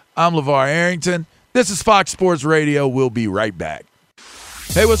Burris. I'm LeVar Arrington. This is Fox Sports Radio. We'll be right back.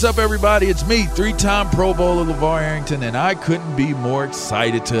 Hey, what's up, everybody? It's me, three-time Pro Bowler LeVar Arrington, and I couldn't be more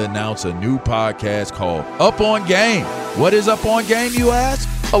excited to announce a new podcast called Up On Game. What is Up On Game, you ask?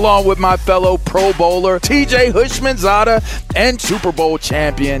 Along with my fellow Pro Bowler, TJ Hushmanzada, and Super Bowl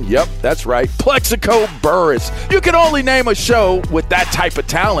champion, yep, that's right, Plexico Burris. You can only name a show with that type of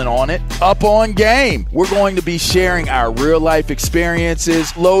talent on it. Up On Game. We're going to be sharing our real-life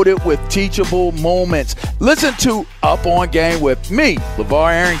experiences loaded with teachable moments. Listen to Up On Game with me, LeVar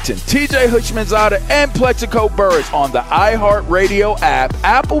LeVar Arrington, TJ Houshmandzadeh, and Plexico Burress on the iHeartRadio app,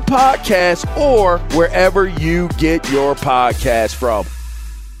 Apple Podcasts, or wherever you get your podcasts from.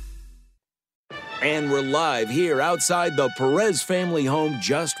 And we're live here outside the Perez family home,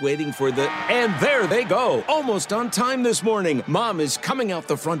 just waiting for the... And there they go, almost on time this morning. Mom is coming out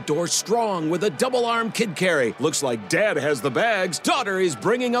the front door strong with a double-arm kid carry. Looks like Dad has the bags. Daughter is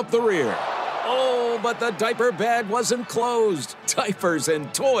bringing up the rear. Oh, but the diaper bag wasn't closed. Diapers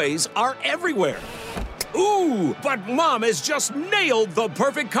and toys are everywhere. Ooh, but Mom has just nailed the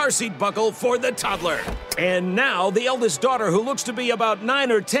perfect car seat buckle for the toddler. And now the eldest daughter, who looks to be about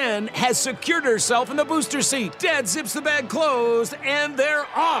 9 or 10, has secured herself in the booster seat. Dad zips the bag closed, and they're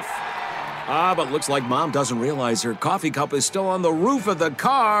off. But looks like Mom doesn't realize her coffee cup is still on the roof of the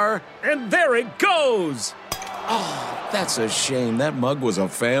car. And there it goes. Oh, that's a shame. That mug was a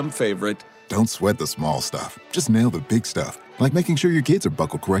fam favorite. Don't sweat the small stuff. Just nail the big stuff. Like making sure your kids are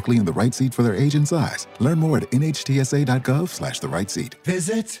buckled correctly in the right seat for their age and size. Learn more at nhtsa.gov/the right seat.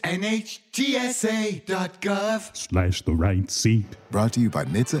 Visit nhtsa.gov/the right seat. Brought to you by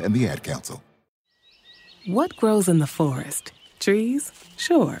NHTSA and the Ad Council. What grows in the forest? Trees?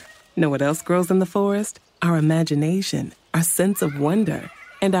 Sure. Know what else grows in the forest? Our imagination, our sense of wonder,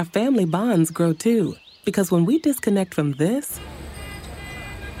 and our family bonds grow too. Because when we disconnect from this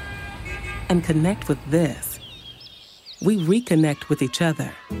and connect with this, we reconnect with each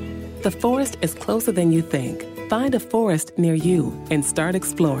other. The forest is closer than you think. Find a forest near you and start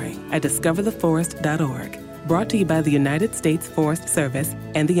exploring at discovertheforest.org. Brought to you by the United States Forest Service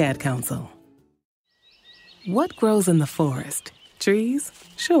and the Ad Council. What grows in the forest? Trees?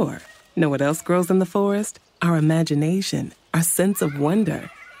 Sure. Know what else grows in the forest? Our imagination, our sense of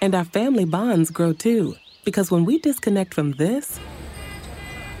wonder, and our family bonds grow too. Because when we disconnect from this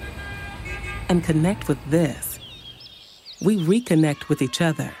and connect with this, we reconnect with each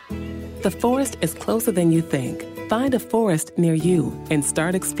other. The forest is closer than you think. Find a forest near you and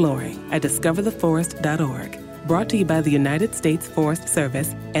start exploring at discovertheforest.org. Brought to you by the United States Forest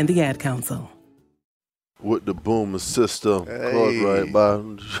Service and the Ad Council. With the boomer system, cross right by,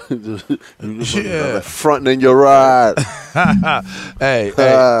 fronting in your ride. hey,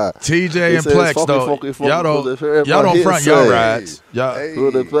 TJ and Plex, though, y'all don't front your rides. Y'all,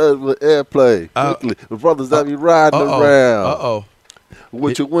 airplay. Quickly. The brothers that be riding around.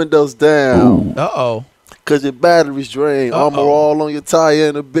 With your windows down. Because your battery's drained. Armor all on your tire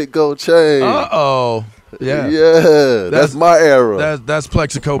and a big gold chain. Yeah, that's my era. That's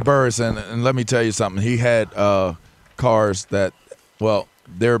Plexico Burress, and let me tell you something. He had cars that, well,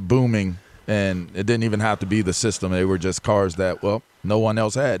 they're booming, and it didn't even have to be the system. They were just cars that, well, no one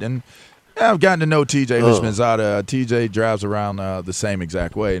else had. And I've gotten to know TJ Houshmandzadeh. TJ drives around the same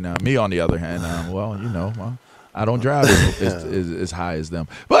exact way. Now, me, on the other hand, I don't drive as high as them.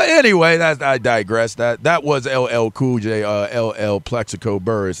 But anyway, I digress. That was LL Cool J, LL Plexico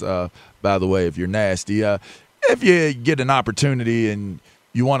Burress. By the way, if you're nasty, if you get an opportunity and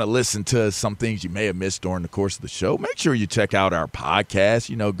you want to listen to some things you may have missed during the course of the show, make sure you check out our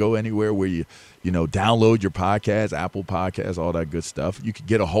podcast. Go anywhere where you download your podcast, Apple Podcasts, all that good stuff. You can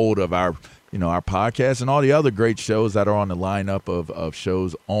get a hold of our podcast and all the other great shows that are on the lineup of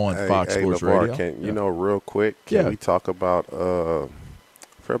shows on Fox Sports LeVar, Radio. Real quick, can we talk about, for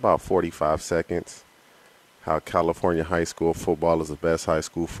about 45 seconds, how California high school football is the best high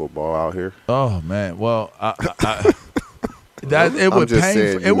school football out here? Oh, man. Well, it would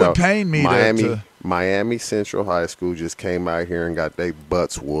pain me to Miami Central High School just came out here and got their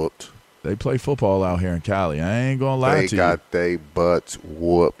butts whooped. They play football out here in Cali. I ain't going to lie to you. They got their butts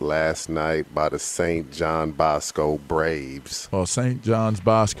whooped last night by the St. John Bosco Braves. Well, St. John's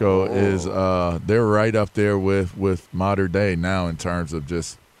Bosco is they're right up there with modern day now in terms of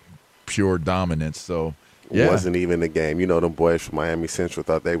just pure dominance. So, yeah. Wasn't even a game. Them boys from Miami Central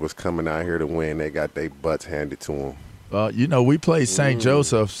thought they was coming out here to win. They got their butts handed to them. We played St.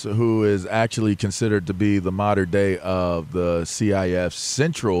 Joseph's, who is actually considered to be the modern day of the CIF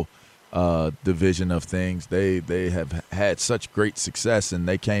Central division of things. They have had such great success, and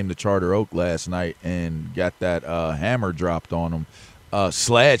they came to Charter Oak last night and got that hammer dropped on them.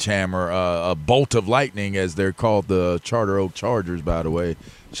 Sledgehammer, a bolt of lightning, as they're called, the Charter Oak Chargers, by the way.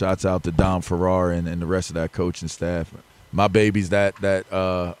 Shouts out to Dom Farrar and the rest of that coaching staff. My babies that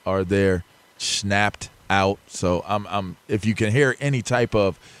are there snapped out. So I'm if you can hear any type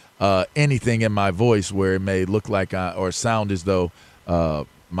of anything in my voice where it may look like or sound as though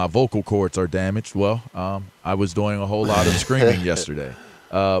my vocal cords are damaged, well, I was doing a whole lot of screaming yesterday.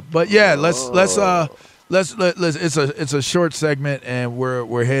 But yeah, let's Let's it's a short segment, and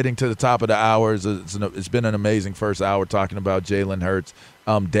we're heading to the top of the hour. It's been an amazing first hour talking about Jalen Hurts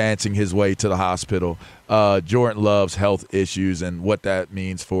dancing his way to the hospital, Jordan Love's health issues, and what that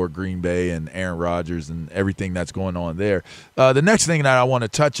means for Green Bay and Aaron Rodgers and everything that's going on there. The next thing that I want to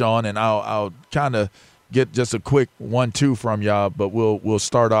touch on, and I'll kind of get just a quick 1-2 from y'all, but we'll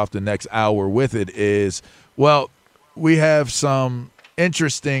start off the next hour with it, is, well, we have some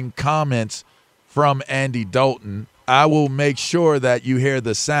interesting comments from Andy Dalton. I will make sure that you hear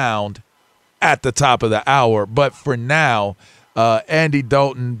the sound at the top of the hour. But for now, Andy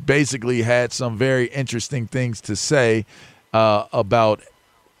Dalton basically had some very interesting things to say about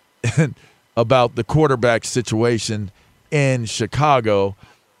the quarterback situation in Chicago.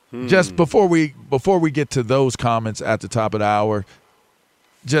 Just before we get to those comments at the top of the hour,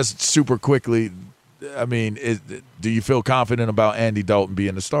 just super quickly, I mean, do you feel confident about Andy Dalton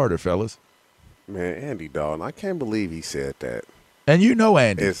being the starter, fellas? Man, Andy Dalton, I can't believe he said that. And you know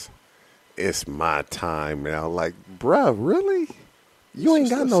Andy. It's my time now. Like, bruh, really? You ain't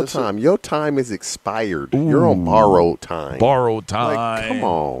got no time. Your time is expired. Ooh. You're on borrowed time. Borrowed time. Like, come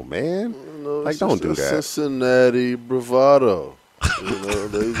on, man. Like, don't do that. Cincinnati bravado.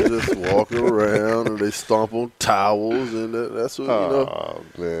 They just walk around and they stomp on towels, and that's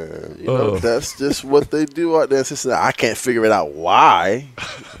what man. That's just what they do out there in Cincinnati. I can't figure it out why,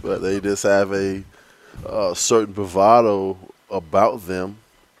 but they just have a certain bravado about them.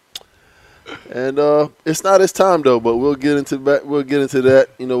 And it's not his time though, but we'll get into that.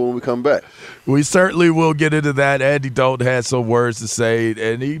 When we come back. We certainly will get into that. Andy Dalton had some words to say,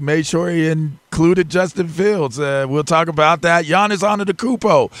 and he made sure he included Justin Fields. We'll talk about that. Giannis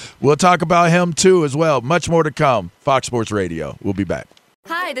Antetokounmpo. We'll talk about him too as well. Much more to come. Fox Sports Radio. We'll be back.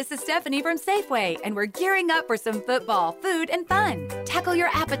 Hi, this is Stephanie from Safeway, and we're gearing up for some football, food, and fun. Tackle your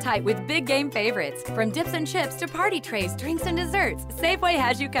appetite with big game favorites. From dips and chips to party trays, drinks, and desserts, Safeway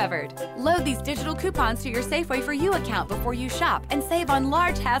has you covered. Load these digital coupons to your Safeway For You account before you shop and save on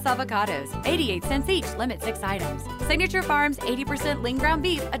large Hass avocados, 88 cents each, limit 6 items. Signature Farms 80% lean ground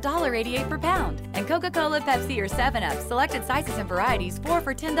beef, $1.88 per pound. And Coca-Cola, Pepsi, or 7-Up, selected sizes and varieties, 4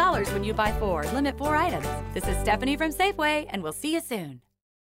 for $10 when you buy 4, limit 4 items. This is Stephanie from Safeway, and we'll see you soon.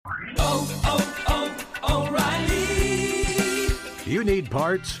 O'Reilly. You need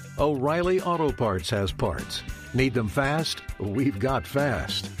parts? O'Reilly Auto Parts has parts. Need them fast? We've got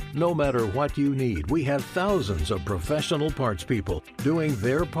fast. No matter what you need, we have thousands of professional parts people doing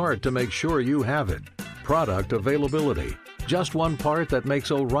their part to make sure you have it. Product availability. Just one part that makes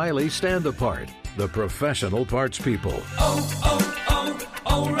O'Reilly stand apart. The professional parts people.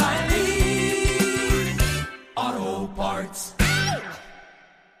 O'Reilly Auto Parts.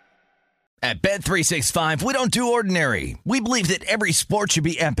 At Bet365, we don't do ordinary. We believe that every sport should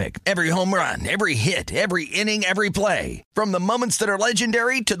be epic. Every home run, every hit, every inning, every play. From the moments that are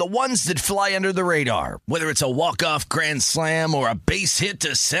legendary to the ones that fly under the radar. Whether it's a walk-off grand slam or a base hit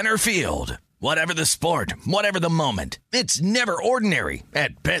to center field. Whatever the sport, whatever the moment, it's never ordinary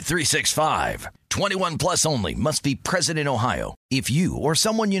at Bet365. 21 plus only. Must be present in Ohio. If you or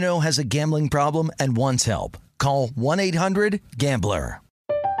someone you know has a gambling problem and wants help, call 1-800-GAMBLER.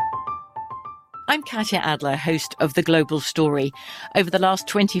 I'm Katya Adler, host of The Global Story. Over the last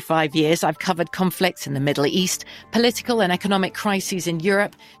 25 years, I've covered conflicts in the Middle East, political and economic crises in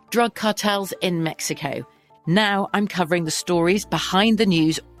Europe, drug cartels in Mexico. Now I'm covering the stories behind the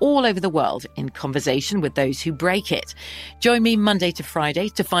news all over the world in conversation with those who break it. Join me Monday to Friday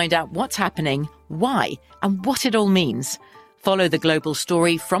to find out what's happening, why, and what it all means. Follow The Global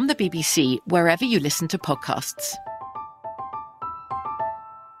Story from the BBC wherever you listen to podcasts.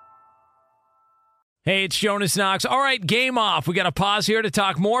 Hey, it's Jonas Knox. All right, game off. We got to pause here to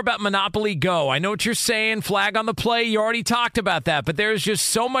talk more about Monopoly Go. I know what you're saying, flag on the play. You already talked about that, but there's just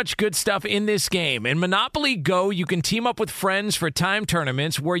so much good stuff in this game. In Monopoly Go, you can team up with friends for time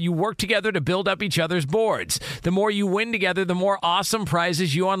tournaments where you work together to build up each other's boards. The more you win together, the more awesome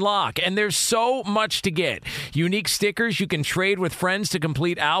prizes you unlock. And there's so much to get. Unique stickers you can trade with friends to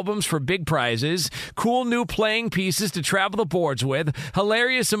complete albums for big prizes. Cool new playing pieces to travel the boards with.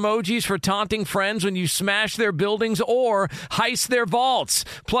 Hilarious emojis for taunting friends when you smash their buildings or heist their vaults.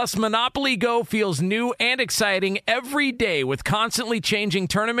 Plus, Monopoly Go feels new and exciting every day with constantly changing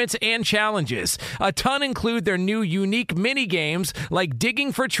tournaments and challenges. A ton include their new unique mini games like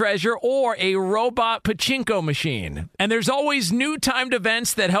digging for treasure or a robot pachinko machine. And there's always new timed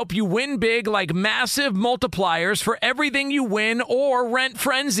events that help you win big, like massive multipliers for everything you win or rent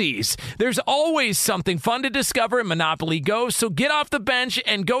frenzies. There's always something fun to discover in Monopoly Go, so get off the bench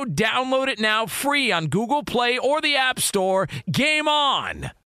and go download it now free on Google Play or the App Store. Game on!